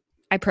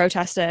 I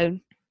protested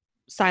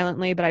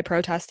silently, but I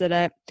protested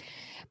it.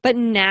 But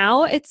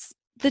now it's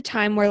the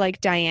time where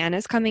like Diane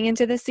is coming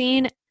into the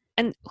scene,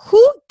 and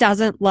who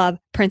doesn't love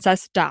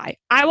Princess Di?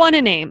 I want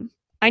a name.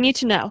 I need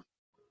to know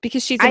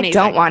because she's amazing.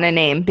 I don't want a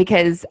name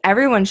because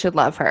everyone should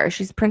love her.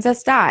 She's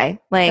Princess Di.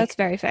 Like, that's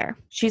very fair.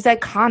 She's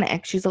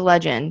iconic. She's a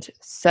legend.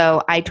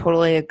 So I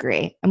totally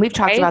agree. And we've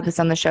talked about this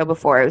on the show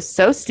before. It was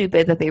so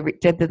stupid that they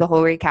did the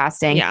whole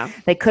recasting. Yeah.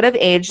 They could have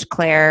aged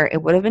Claire.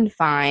 It would have been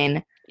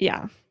fine.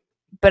 Yeah.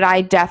 But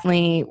I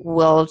definitely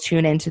will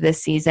tune into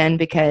this season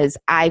because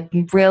I've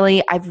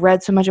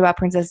read so much about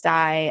Princess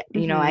Di. Mm-hmm.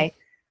 You know,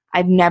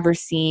 I've never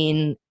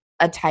seen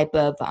a type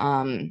of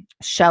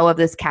show of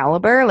this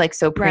caliber, like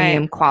so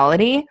premium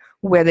quality,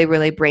 where they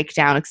really break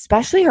down,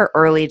 especially her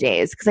early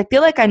days. Because I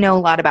feel like I know a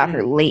lot about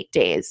her late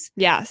days.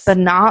 Yes. But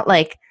not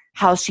like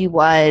how she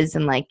was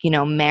and like, you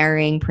know,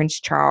 marrying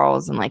Prince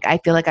Charles. And like, I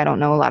feel like I don't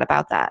know a lot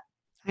about that.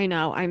 I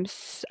know. I'm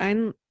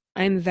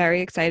very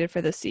excited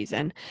for this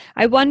season.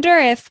 I wonder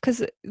if,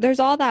 because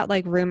there's all that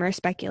like rumor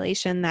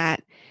speculation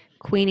that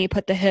Queenie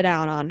put the hit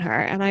out on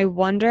her, and I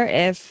wonder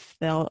if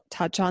they'll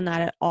touch on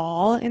that at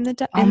all in the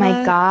oh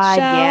my god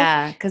show.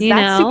 Yeah, because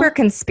that's super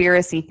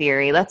conspiracy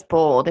theory. That's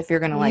bold if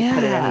you're gonna like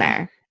put it in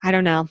there. I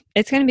don't know.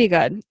 It's gonna be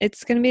good.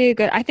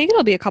 I think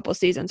it'll be a couple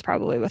seasons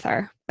probably with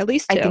her, at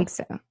least 2. I think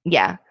so.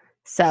 Yeah.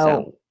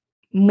 So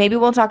maybe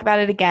we'll talk about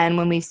it again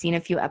when we've seen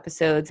a few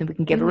episodes and we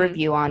can give a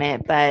review on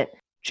it. But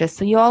just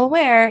so you all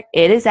aware,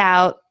 it is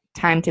out.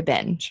 Time to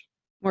binge.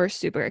 We're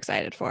super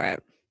excited for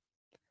it.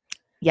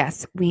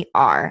 Yes, we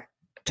are.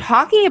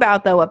 Talking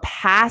about, though, a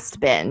past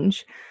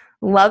binge,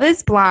 Love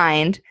is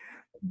Blind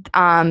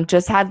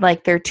just had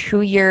like their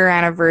 2-year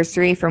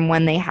anniversary from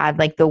when they had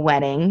like the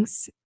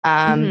weddings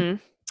on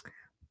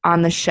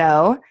the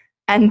show.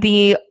 And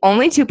the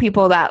only 2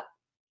 people that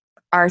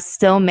are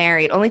still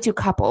married, only 2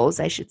 couples,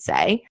 I should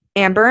say,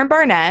 Amber and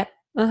Barnett,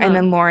 and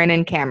then Lauren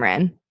and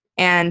Cameron.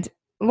 And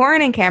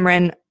Lauren and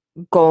Cameron,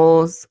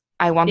 goals.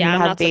 I want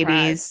them to have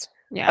babies.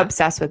 Yeah.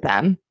 Obsessed with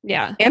them.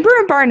 Yeah. Amber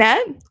and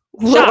Barnett,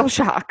 little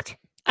shocked.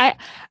 I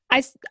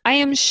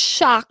am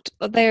shocked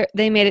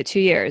they made it 2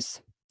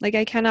 years. Like,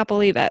 I cannot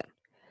believe it.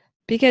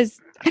 Because,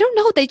 I don't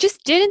know, they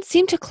just didn't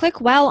seem to click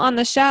well on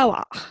the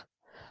show.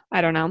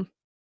 I don't know.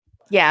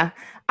 Yeah.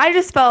 I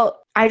just felt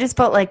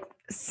like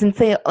since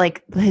they,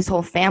 like, his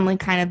whole family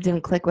kind of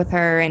didn't click with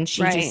her, and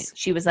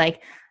she was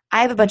like,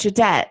 I have a bunch of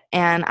debt,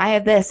 and I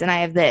have this, and I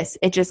have this.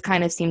 It just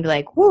kind of seemed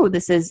like, whoa,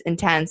 this is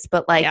intense.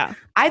 But, like,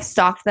 I've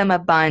stalked them a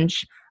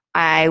bunch.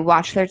 I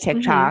watch their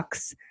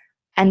TikToks,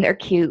 and they're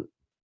cute.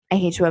 I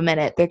hate to admit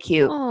it. They're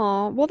cute.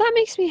 Oh, well, that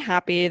makes me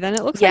happy. Then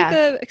it looks like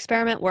the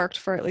experiment worked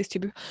for at least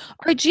 2 people.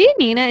 Are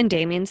Giannina and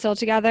Damien still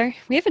together?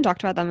 We haven't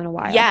talked about them in a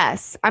while.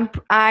 Yes.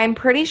 I'm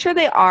pretty sure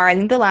they are. I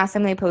think the last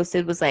time they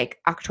posted was like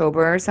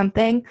October or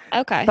something.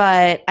 Okay.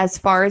 But as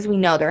far as we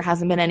know, there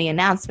hasn't been any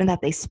announcement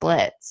that they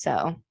split.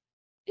 So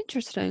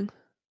interesting.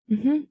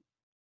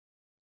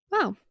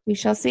 Wow. We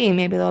shall see.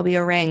 Maybe there'll be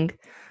a ring.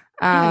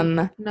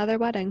 Another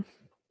wedding.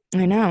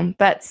 I know.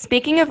 But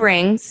speaking of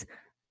rings,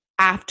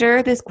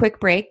 after this quick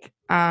break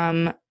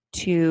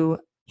to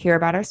hear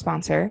about our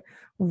sponsor,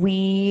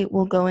 we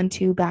will go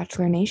into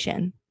Bachelor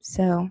Nation.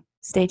 So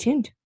stay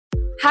tuned.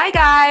 Hi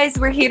guys,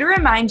 we're here to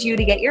remind you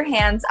to get your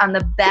hands on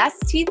the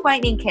best teeth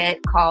whitening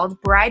kit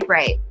called Bride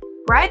Bright.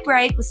 Bride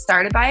Bright was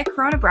started by a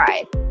Corona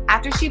bride.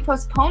 After she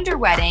postponed her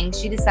wedding,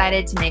 she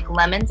decided to make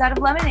lemons out of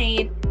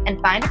lemonade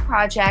and find a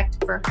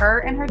project for her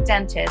and her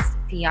dentist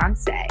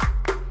fiance.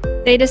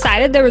 They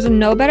decided there was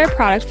no better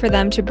product for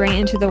them to bring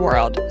into the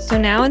world. So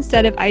now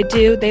instead of I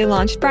Do, they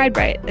launched Bride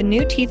Bright, a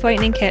new teeth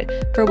whitening kit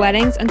for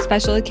weddings and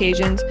special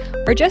occasions,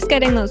 or just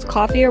getting those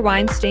coffee or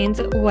wine stains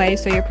away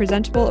so you're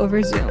presentable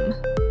over Zoom.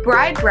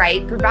 Bride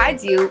Bright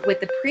provides you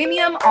with the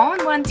premium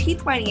all-in-one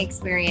teeth whitening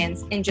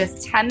experience in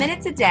just 10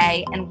 minutes a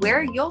day, and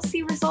where you'll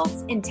see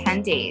results in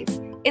 10 days.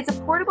 It's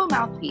a portable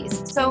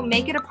mouthpiece, so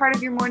make it a part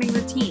of your morning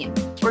routine,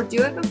 or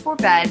do it before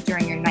bed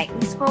during your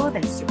nightly scroll of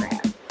Instagram.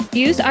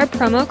 Use our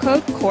promo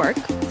code CORK,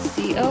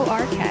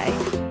 C-O-R-K,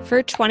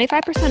 for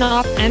 25%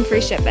 off and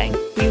free shipping.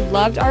 We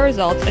loved our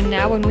results, and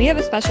now when we have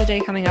a special day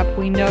coming up,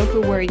 we know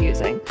who we're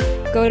using.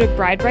 Go to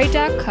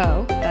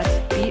bridebright.co, that's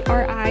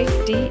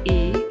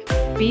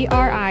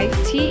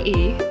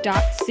brite.co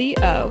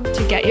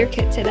to get your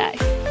kit today.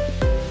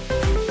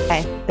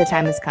 Okay, the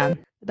time has come.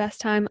 The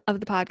best time of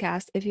the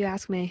podcast, if you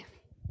ask me.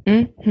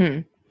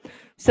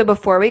 So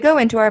before we go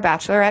into our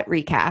Bachelorette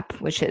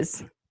recap, which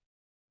is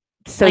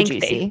so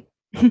Lengthy.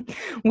 juicy,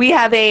 we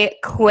have a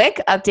quick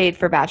update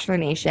for Bachelor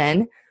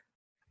Nation.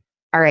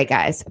 All right,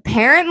 guys.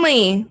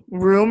 Apparently,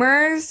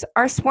 rumors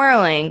are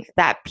swirling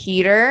that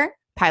Peter,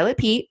 Pilot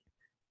Pete,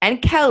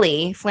 and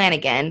Kelly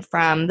Flanagan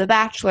from The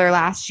Bachelor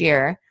last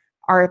year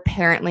are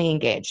apparently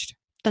engaged.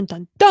 Dun,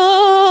 dun,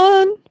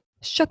 dun!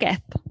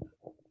 Shooketh. But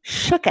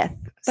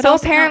So also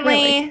not apparently,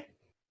 really.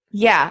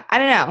 yeah, I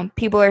don't know.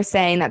 People are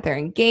saying that they're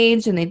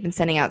engaged and they've been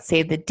sending out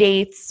save the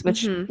dates,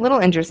 which a little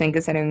interesting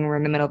considering we're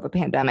in the middle of a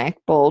pandemic.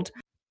 Bold.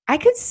 I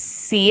could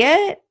see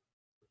it.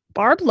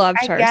 Barb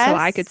loved her, so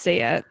I could see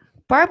it.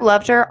 Barb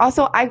loved her.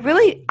 Also, I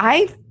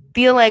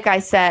feel like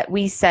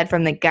we said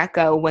from the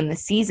get-go when the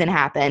season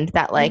happened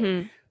that like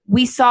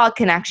we saw a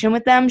connection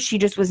with them. She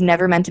just was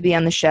never meant to be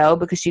on the show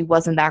because she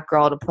wasn't that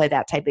girl to play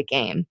that type of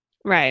game.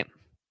 Right.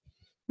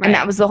 And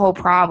that was the whole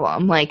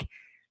problem. Like,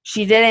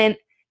 she didn't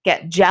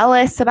get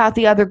jealous about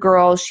the other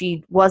girls.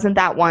 She wasn't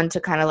that one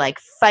to kind of like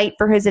fight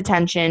for his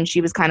attention.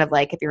 She was kind of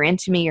like, if you're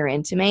into me, you're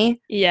into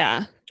me.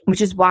 Yeah.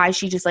 Which is why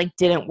she just like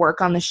didn't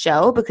work on the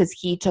show, because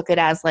he took it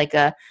as like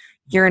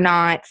you're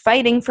not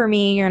fighting for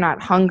me, you're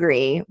not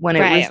hungry, when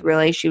it was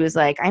really, she was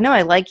like, I know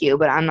I like you,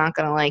 but I'm not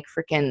going to like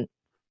freaking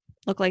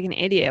look like an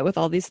idiot with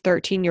all these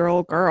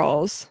 13-year-old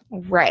girls.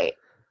 Right.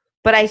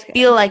 But I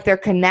feel like their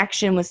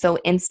connection was so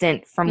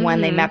instant from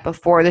when they met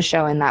before the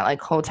show in that like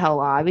hotel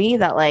lobby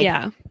that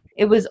like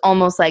it was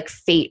almost like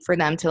fate for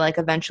them to like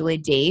eventually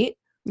date.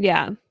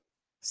 Yeah.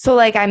 So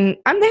like I'm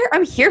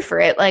here for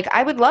it. Like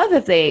I would love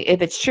if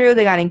it's true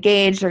they got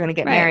engaged, they're going to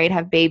get married,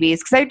 have babies,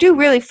 because I do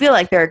really feel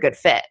like they're a good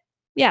fit.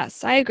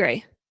 Yes, I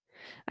agree.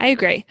 I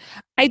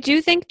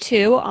do think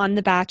too on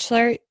The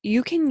Bachelor,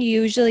 you can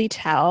usually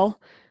tell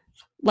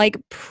like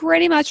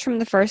pretty much from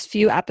the first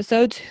few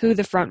episodes who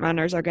the front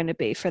runners are going to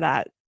be for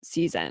that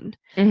season.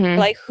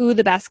 Like who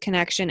the best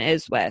connection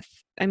is with.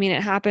 I mean,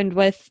 it happened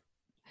with,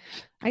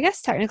 I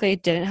guess technically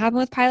it didn't happen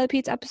with Pilot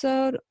Pete's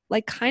episode,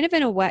 like kind of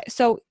in a way.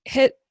 So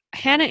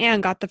Hannah Ann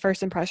got the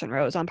first impression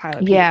rose on Pilot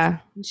Pete. Yeah.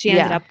 She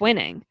ended up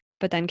winning.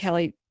 But then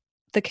Kelly,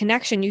 the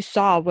connection you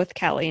saw with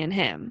Kelly and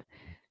him,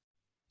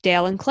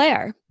 Dale and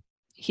Claire,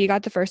 he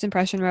got the first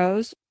impression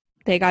rose.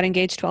 They got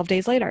engaged 12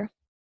 days later.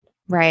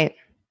 Right.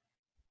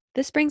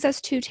 This brings us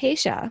to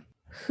Tayshia.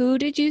 Who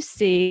did you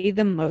see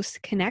the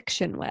most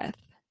connection with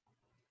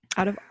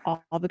out of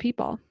all the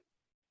people?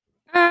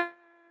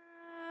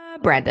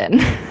 Brendan.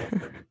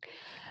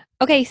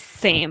 Okay,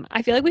 same.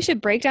 I feel like we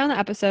should break down the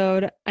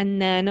episode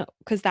and then,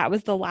 because that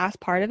was the last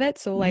part of it,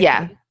 so like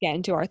get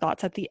into our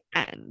thoughts at the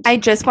end. I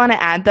just want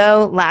to add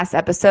though, last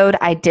episode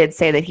I did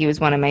say that he was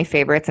one of my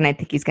favorites and I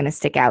think he's going to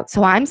stick out.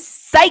 So I'm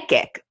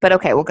psychic. But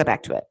okay, we'll go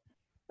back to it.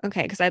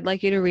 Okay, because I'd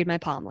like you to read my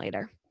palm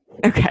later.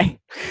 Okay.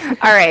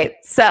 All right.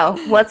 So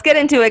let's get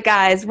into it,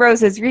 guys.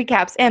 Roses,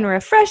 recaps, and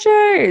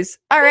refreshers.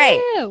 All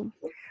right. Woo!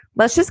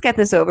 Let's just get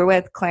this over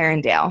with. Claire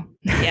and Dale.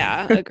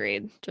 Yeah,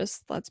 agreed.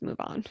 Just let's move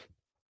on.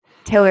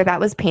 Taylor, that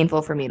was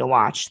painful for me to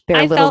watch.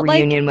 Their little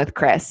reunion with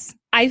Chris.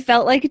 I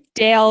felt like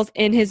Dale's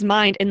in his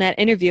mind in that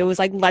interview was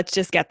like, let's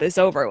just get this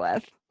over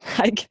with.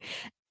 Like,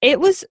 it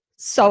was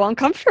so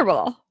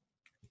uncomfortable.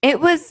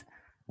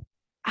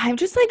 I'm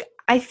just like,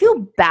 I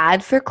feel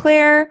bad for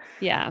Claire.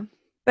 Yeah.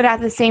 But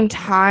at the same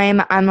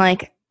time, I'm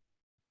like,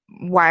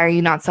 why are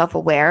you not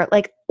self-aware?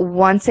 Like,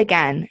 once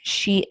again,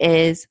 she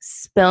is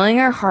spilling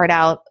her heart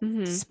out,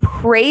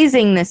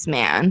 praising this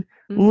man,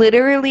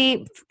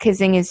 literally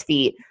kissing his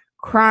feet,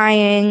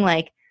 crying,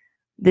 like,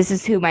 this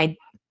is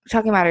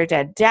talking about her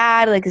dead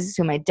dad, like, this is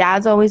who my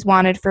dad's always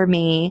wanted for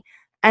me.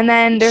 And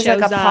then there's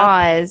like a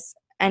pause,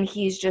 and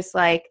he's just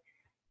like,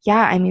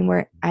 yeah, I mean,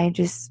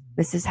 this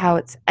is how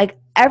it's, like,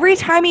 every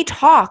time he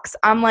talks,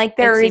 I'm like,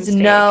 there is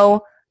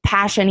no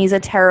passion. He's a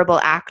terrible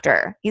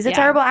actor.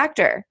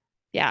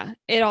 Yeah,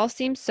 it all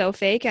seems so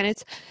fake, and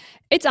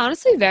it's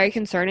honestly very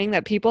concerning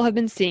that people have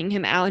been seeing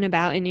him out and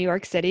about in New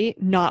York City,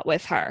 not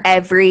with her.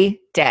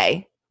 Every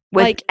day.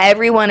 With like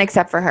everyone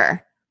except for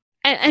her.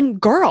 And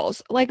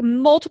girls, like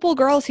multiple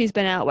girls he's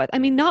been out with. I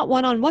mean, not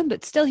one-on-one,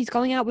 but still he's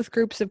going out with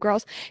groups of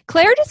girls.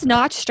 Claire does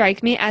not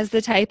strike me as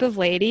the type of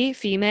lady,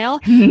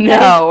 female,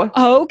 no,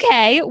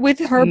 okay with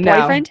her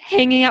boyfriend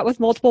hanging out with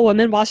multiple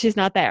women while she's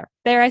not there.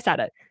 There, I said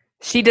it.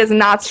 She does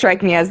not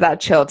strike me as that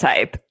chill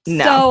type.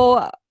 No.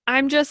 So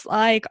I'm just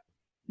like,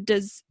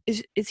 is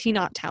he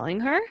not telling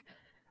her?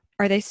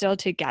 Are they still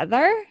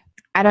together?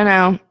 I don't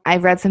know.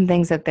 I've read some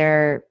things that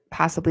they're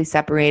possibly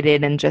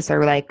separated and just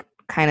are like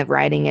kind of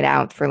riding it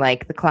out for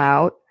like the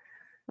clout.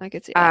 I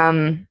could see that.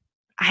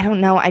 I don't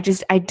know. I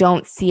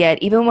don't see it.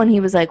 Even when he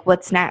was like,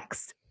 what's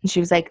next? And she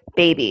was like,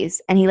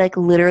 babies. And he like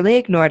literally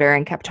ignored her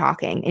and kept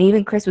talking. And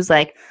even Chris was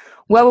like,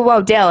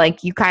 whoa, Dale,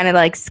 like you kind of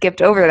like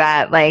skipped over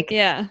that. Like,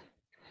 yeah.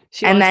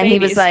 And then babies. He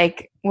was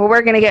like, well,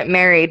 we're going to get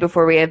married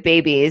before we have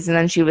babies. And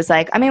then she was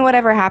like, I mean,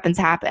 whatever happens,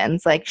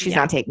 happens. Like, she's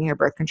not taking her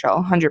birth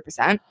control,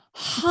 100%.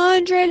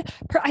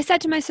 I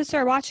said to my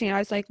sister watching it, I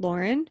was like,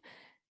 Lauren,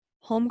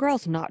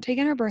 homegirl's not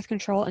taking her birth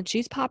control and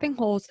she's popping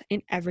holes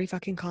in every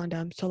fucking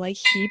condom. So, like,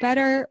 he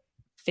better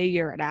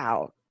figure it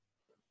out.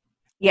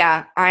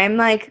 Yeah, I'm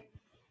like,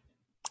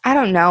 I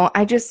don't know.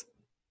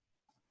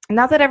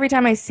 Not that every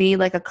time I see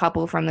like a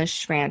couple from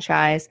this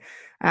franchise,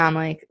 I'm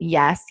like,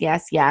 yes,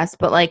 yes, yes.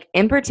 But like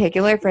in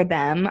particular for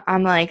them,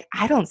 I'm like,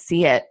 I don't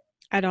see it.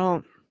 I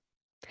don't.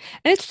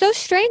 And it's so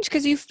strange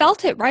because you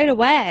felt it right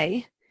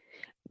away.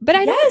 But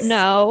I don't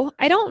know.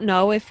 I don't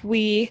know if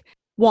we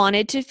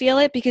wanted to feel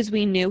it because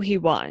we knew he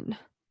won.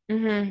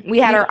 Mm-hmm. We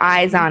had our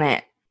eyes on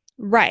it.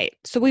 Right.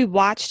 So we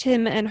watched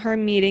him and her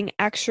meeting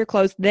extra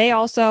close. They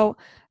also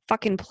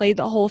fucking played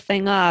the whole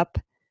thing up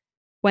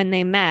when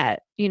they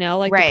met, you know,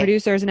 like the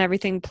producers and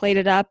everything played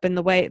it up, and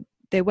the way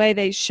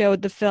they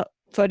showed the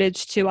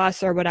footage to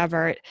us or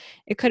whatever,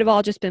 it could have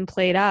all just been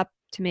played up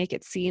to make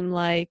it seem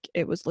like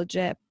it was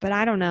legit. But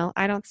I don't know.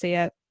 I don't see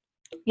it.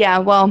 Yeah,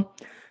 well,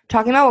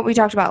 talking about what we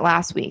talked about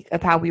last week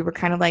of how we were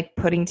kind of like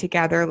putting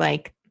together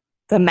like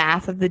the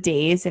math of the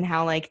days and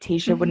how like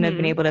Tayshia wouldn't have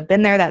been able to have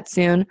been there that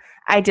soon.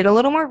 I did a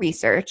little more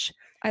research.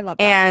 I love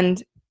that.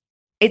 And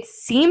it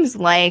seems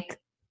like,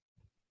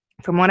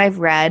 from what I've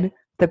read,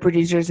 the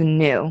producers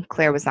knew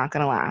Claire was not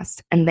going to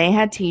last. And they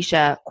had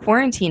Tayshia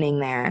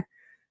quarantining there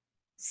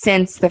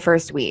since the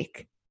first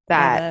week.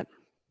 That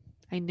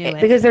I knew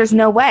it. Because there's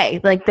no way.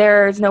 Like,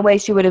 there's no way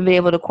she would have been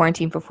able to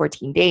quarantine for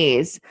 14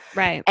 days.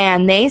 Right.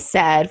 And they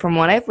said, from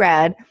what I've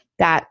read,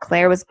 that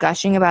Claire was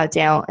gushing about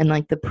Dale in,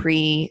 like, the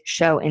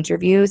pre-show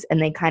interviews, and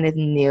they kind of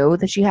knew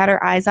that she had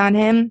her eyes on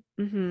him.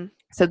 Mm-hmm.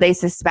 So they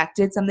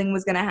suspected something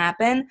was going to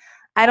happen.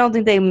 I don't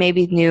think they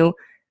maybe knew.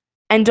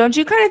 And don't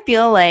you kind of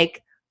feel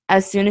like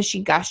as soon as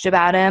she gushed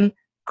about him,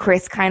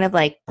 Chris kind of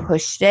like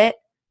pushed it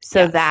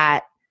so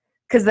that,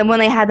 because then when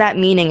they had that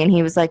meeting and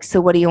he was like, so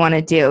what do you want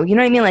to do? You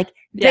know what I mean? Like,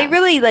 they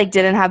really like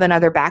didn't have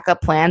another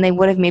backup plan. They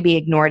would have maybe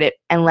ignored it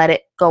and let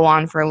it go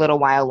on for a little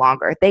while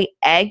longer. They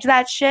egged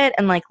that shit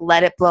and like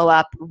let it blow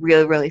up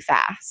really, really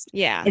fast.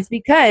 Yeah. It's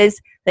because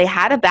they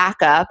had a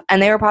backup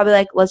and they were probably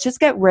like, let's just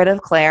get rid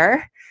of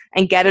Claire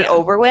and get it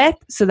over with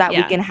so that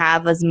we can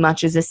have as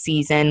much as a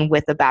season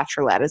with the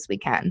Bachelorette as we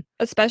can.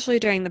 Especially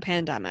during the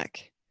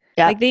pandemic.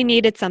 Yeah. Like, they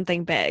needed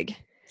something big.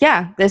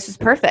 Yeah, this is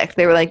perfect.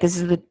 They were like, this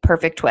is the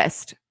perfect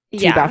twist.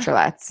 Two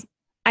Bachelorettes.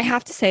 I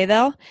have to say,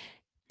 though,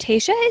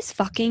 Tayshia is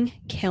fucking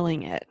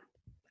killing it.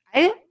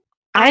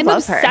 I'm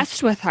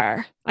obsessed with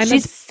her.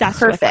 She's obsessed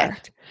perfect. with her.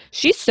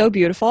 She's so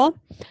beautiful.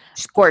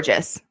 She's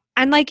gorgeous.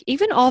 And, like,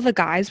 even all the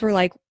guys were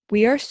like,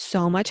 we are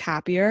so much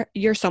happier.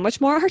 You're so much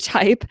more our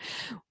type.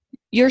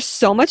 You're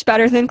so much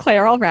better than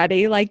Claire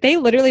already. Like, they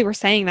literally were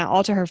saying that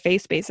all to her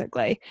face,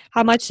 basically.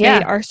 How much they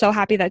are so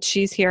happy that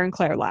she's here and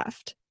Claire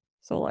left.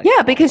 So, like,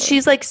 because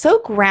she's, like, so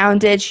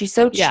grounded. She's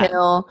so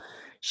chill.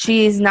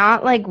 She's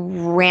not, like,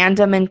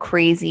 random and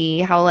crazy.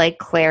 How, like,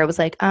 Claire was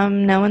like,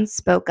 no one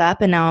spoke up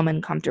and now I'm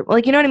uncomfortable.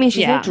 Like, you know what I mean?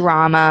 She's no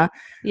drama.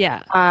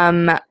 Yeah.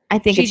 I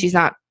think if she's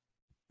not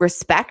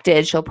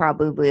respected, she'll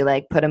probably,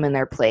 like, put them in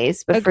their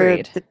place. But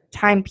for the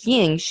time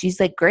being, she's,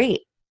 like,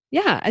 great.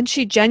 Yeah, and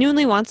she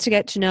genuinely wants to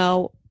get to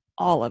know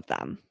all of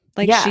them.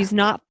 Like, she's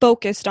not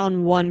focused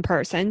on one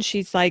person.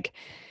 She's, like,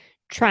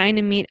 trying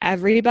to meet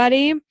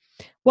everybody.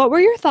 What were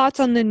your thoughts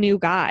on the new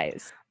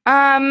guys?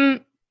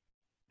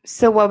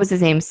 So what was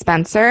his name?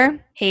 Spencer?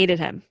 Hated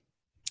him.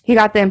 He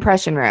got the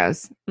impression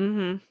rose.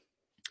 Mm-hmm.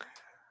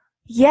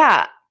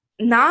 Yeah,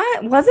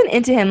 wasn't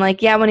into him.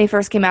 Like, when he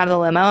first came out of the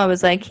limo, I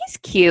was like, he's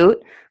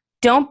cute.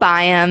 Don't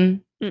buy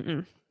him.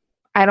 Mm-mm.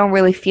 I don't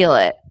really feel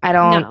it.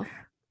 No.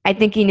 I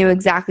think he knew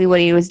exactly what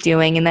he was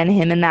doing. And then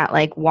him in that,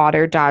 like,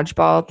 water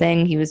dodgeball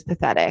thing, he was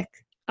pathetic.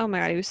 Oh, my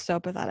God. He was so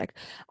pathetic.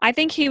 I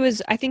think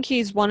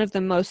he's one of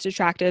the most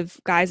attractive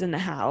guys in the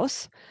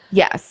house.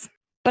 Yes.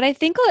 But I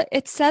think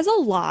it says a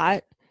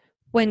lot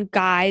when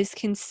guys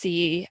can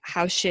see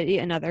how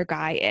shitty another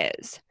guy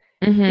is.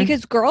 Mm-hmm.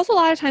 Because girls, a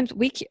lot of times,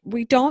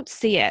 we don't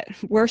see it.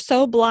 We're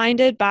so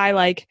blinded by,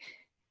 like,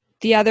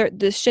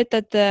 the shit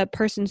that the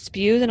person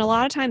spews. And a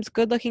lot of times,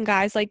 good-looking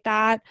guys like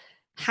that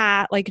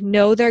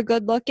know they're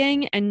good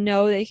looking and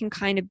know they can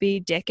kind of be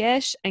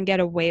dickish and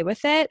get away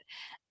with it.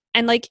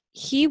 And, like,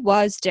 he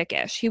was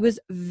dickish. He was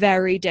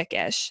very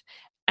dickish.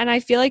 And I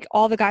feel like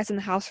all the guys in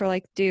the house were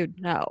like, dude,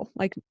 no.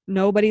 Like,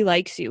 nobody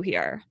likes you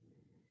here.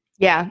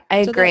 Yeah, I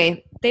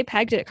agree. They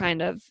pegged it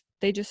kind of.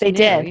 They knew,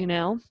 did. You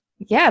know?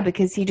 Yeah,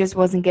 because he just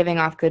wasn't giving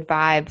off good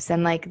vibes.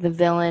 And, like, the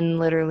villain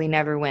literally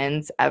never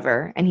wins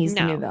ever. And he's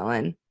the new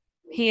villain.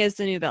 He is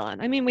the new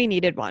villain. I mean, we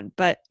needed one.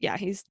 But, yeah,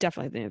 he's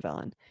definitely the new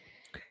villain.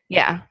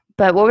 Yeah.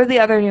 But what were the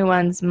other new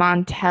ones?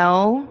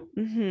 Montel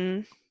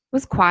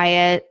was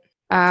quiet.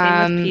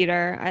 Same with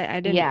Peter. I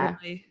didn't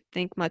really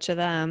think much of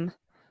them.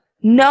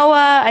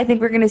 Noah, I think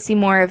we're going to see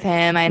more of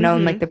him. I know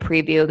in, like, the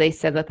preview, they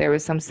said that there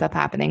was some stuff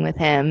happening with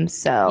him.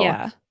 So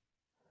yeah.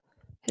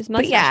 His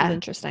mustache is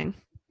interesting.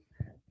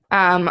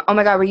 Oh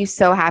my God, were you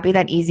so happy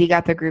that Easy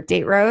got the group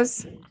date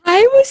rose? I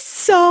I was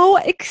so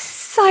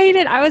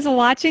excited. I was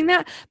watching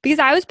that because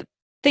I was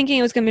thinking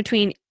it was going to be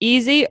between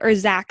Easy or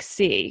Zach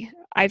C.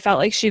 I felt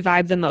like she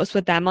vibed the most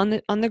with them on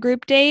the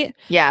group date.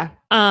 Yeah.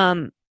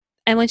 And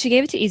when she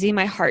gave it to Easy,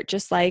 my heart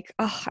just like,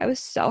 oh, I was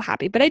so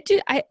happy. But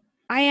I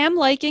am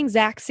liking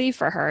Zach C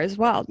for her as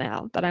well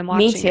now that I'm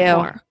watching it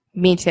more.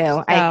 Me too.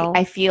 So,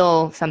 I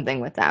feel something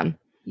with them.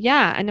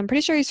 Yeah, and I'm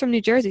pretty sure he's from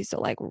New Jersey, so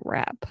like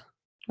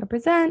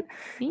represent.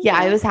 Yeah,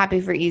 I was happy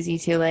for Easy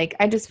too. Like,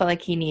 I just felt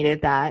like he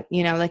needed that,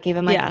 like gave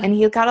him like, and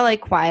he got to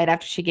like quiet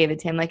after she gave it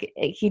to him. Like,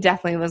 he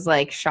definitely was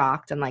like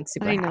shocked and like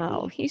super happy. I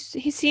know. He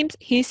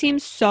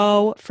seems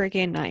so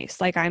freaking nice.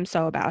 Like, I'm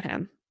so about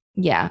him.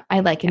 Yeah,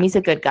 I like him. Yeah. He's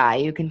a good guy.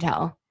 You can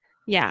tell.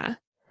 Yeah.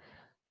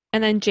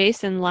 And then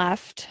Jason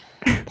left.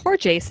 Poor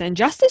Jason.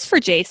 Justice for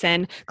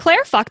Jason.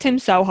 Claire fucked him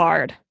so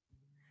hard.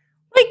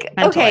 Like,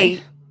 mentally.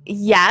 Okay,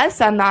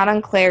 yes, I'm not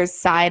on Claire's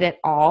side at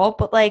all,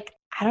 but like,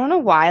 I don't know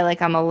why,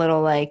 like, I'm a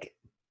little like,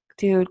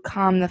 dude,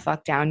 calm the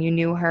fuck down. You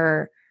knew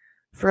her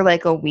for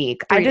like a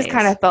week. 3 I just days.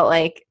 kind of felt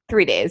like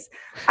 3 days.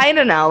 I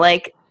don't know.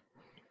 Like,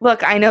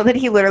 look, I know that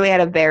he literally had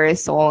to bare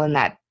his soul in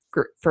that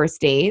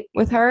first date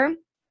with her.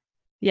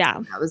 Yeah.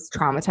 That was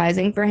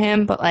traumatizing for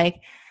him. But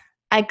like,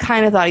 I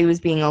kind of thought he was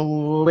being a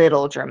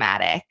little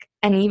dramatic.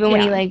 And even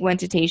when he like went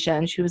to Tayshia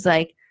and she was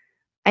like,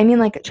 I mean,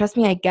 like, trust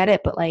me, I get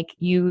it. But like,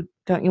 you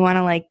want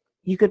to like,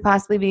 you could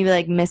possibly be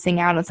like missing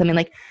out on something.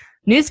 Like,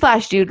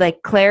 newsflash, dude,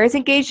 like Claire is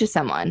engaged to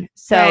someone.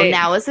 So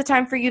now is the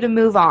time for you to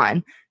move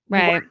on. You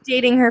weren't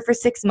dating her for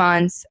 6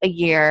 months, a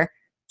year.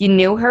 You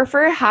knew her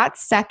for a hot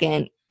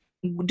second.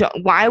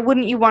 Why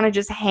wouldn't you want to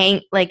just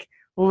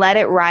let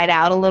it ride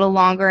out a little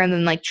longer and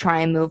then like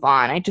try and move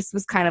on? I just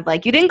was kind of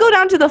like, you didn't go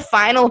down to the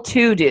final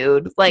 2,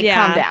 dude. Like,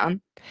 calm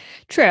down.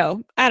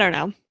 True. I don't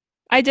know.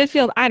 I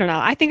don't know.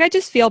 I think I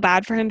just feel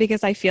bad for him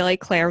because I feel like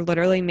Claire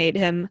literally made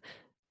him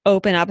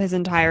open up his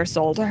entire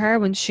soul to her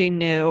when she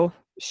knew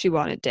she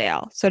wanted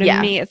Dale. So to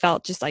me, it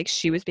felt just like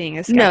she was being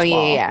a sketchball. No,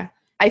 yeah.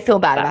 I feel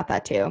bad about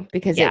that too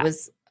because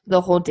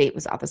the whole date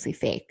was obviously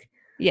fake.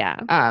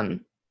 Yeah.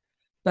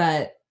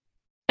 But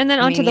and then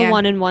onto the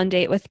 1-on-1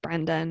 date with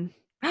Brendan.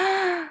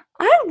 I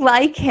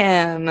like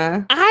him.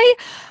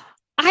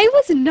 I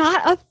was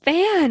not a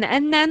fan.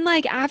 And then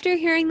like after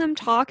hearing them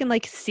talk and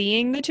like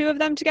seeing the two of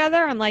them together,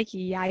 I'm like,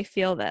 yeah, I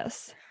feel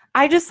this.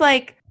 I just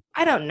like,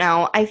 I don't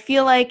know. I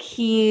feel like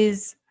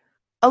he's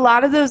a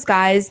lot of those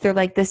guys, they're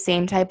like the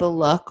same type of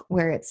look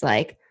where it's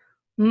like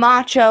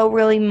macho,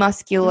 really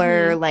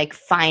muscular, like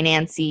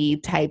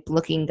financy type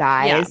looking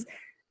guys. Yeah.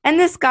 And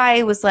this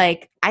guy was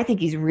like, I think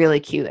he's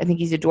really cute. I think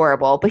he's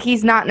adorable, but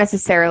he's not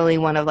necessarily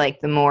one of like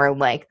the more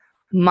like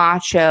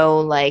macho,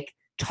 like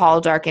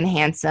tall, dark, and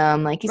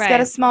handsome. Like he's got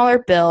a smaller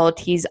build.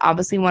 He's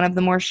obviously one of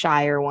the more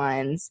shyer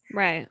ones.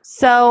 Right.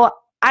 So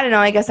I don't know.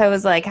 I guess I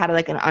was like, had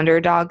like an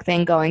underdog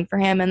thing going for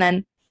him. And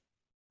then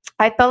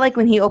I felt like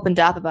when he opened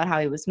up about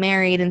how he was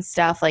married and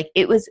stuff, like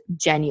it was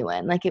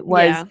genuine. Like it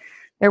was,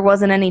 there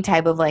wasn't any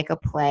type of like a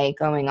play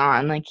going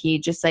on. Like he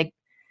just like,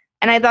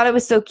 and I thought it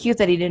was so cute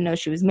that he didn't know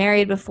she was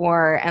married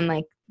before. And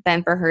like,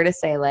 then for her to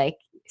say like,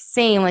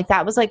 same, like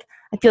that was like,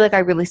 I feel like I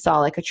really saw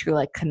like a true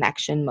like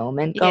connection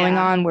moment going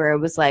on where it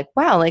was like,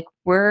 wow, like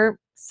we're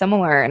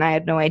similar and I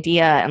had no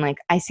idea. And like,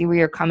 I see where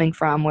you're coming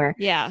from where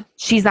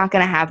she's not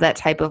going to have that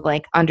type of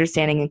like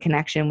understanding and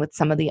connection with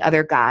some of the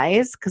other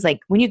guys. Cause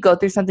like when you go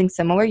through something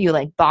similar, you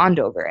like bond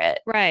over it.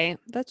 Right.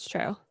 That's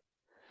true.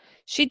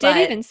 She did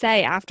even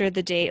say after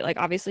the date, like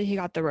obviously he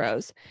got the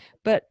rose,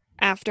 but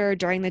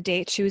during the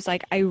date, she was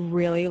like, I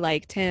really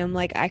liked him.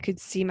 Like I could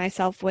see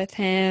myself with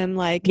him.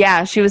 Like,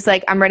 yeah, she was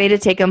like, I'm ready to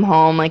take him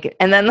home. Like,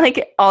 and then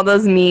like all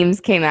those memes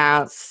came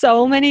out.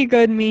 So many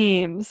good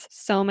memes.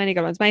 So many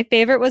good ones. My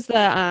favorite was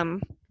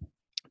the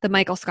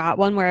Michael Scott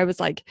one where I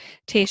was like,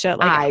 Tayshia,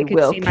 like I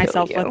could see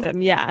myself with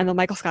him. Yeah. And the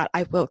Michael Scott,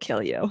 I will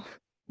kill you.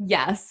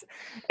 Yes.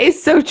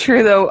 It's so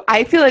true though.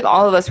 I feel like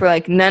all of us were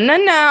like, no.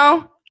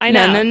 I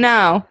know.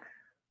 No.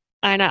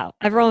 I know.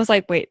 Everyone was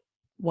like, wait,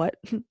 what?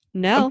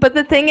 No. But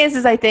the thing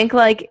is I think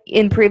like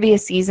in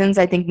previous seasons,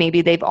 I think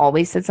maybe they've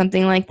always said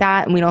something like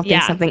that and we don't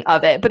think something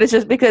of it. But it's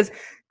just because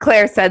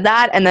Claire said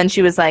that and then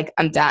she was like,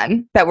 I'm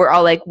done. That we're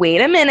all like, wait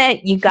a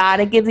minute, you got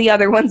to give the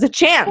other ones a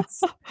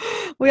chance.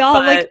 We all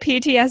have like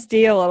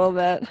PTSD a little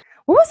bit.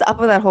 What was up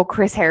with that whole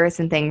Chris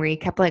Harrison thing where he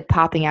kept like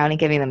popping out and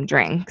giving them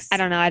drinks? I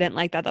don't know. I didn't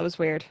like that. That was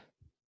weird.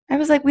 I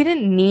was like, we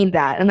didn't need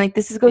that. And like,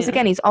 this goes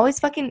again. He's always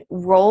fucking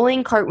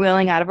rolling,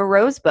 cartwheeling out of a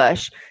rose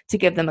bush to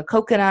give them a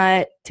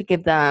coconut, to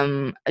give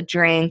them a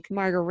drink.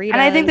 Margarita.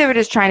 And I think they were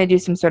just trying to do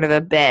some sort of a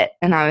bit.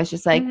 And I was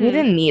just like, we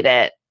didn't need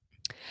it.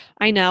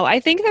 I know. I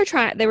think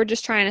they were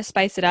just trying to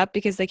spice it up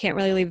because they can't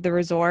really leave the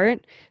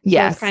resort.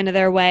 Yeah. So it's kind of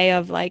their way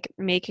of like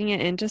making it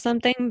into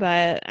something.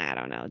 But I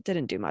don't know. It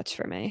didn't do much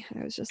for me.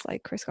 I was just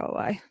like, Chris, go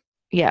away.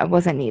 Yeah, it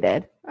wasn't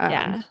needed.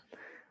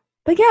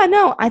 But yeah,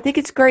 no, I think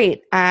it's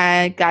great.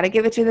 I got to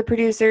give it to the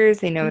producers.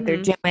 They know what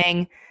they're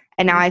doing.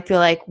 And now I feel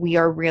like we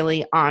are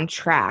really on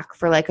track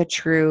for like a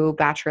true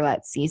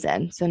Bachelorette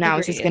season. So now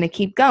it's just going to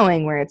keep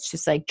going where it's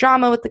just like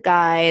drama with the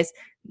guys,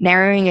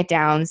 narrowing it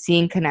down,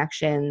 seeing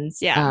connections.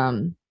 Yeah.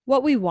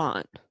 What we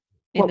want.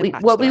 in what The we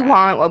Bachelorette.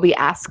 want, what we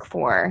ask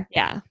for.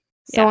 Yeah.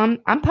 So Yeah.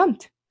 I'm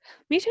pumped.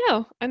 Me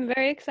too. I'm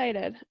very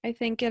excited. I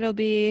think it'll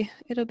be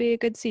a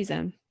good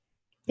season.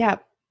 Yeah.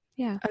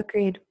 Yeah.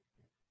 Agreed.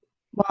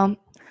 Well,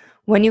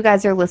 when you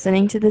guys are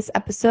listening to this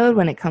episode,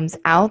 when it comes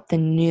out, the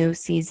new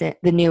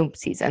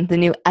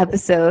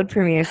episode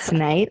premieres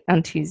tonight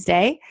on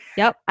Tuesday.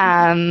 Yep.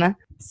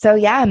 So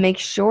yeah, make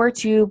sure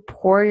to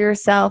pour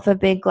yourself a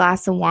big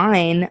glass of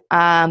wine.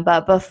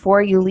 But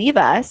before you leave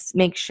us,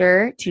 make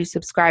sure to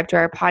subscribe to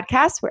our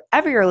podcast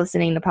wherever you're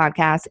listening to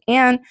podcasts,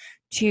 and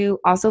to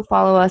also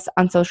follow us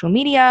on social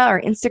media.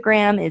 Our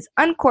Instagram is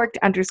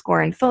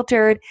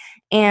uncorked_unfiltered,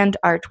 and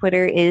our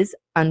Twitter is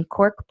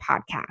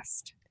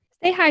uncorkpodcast.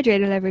 Stay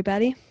hydrated,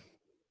 everybody.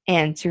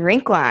 And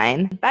drink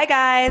wine. Bye,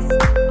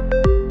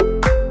 guys.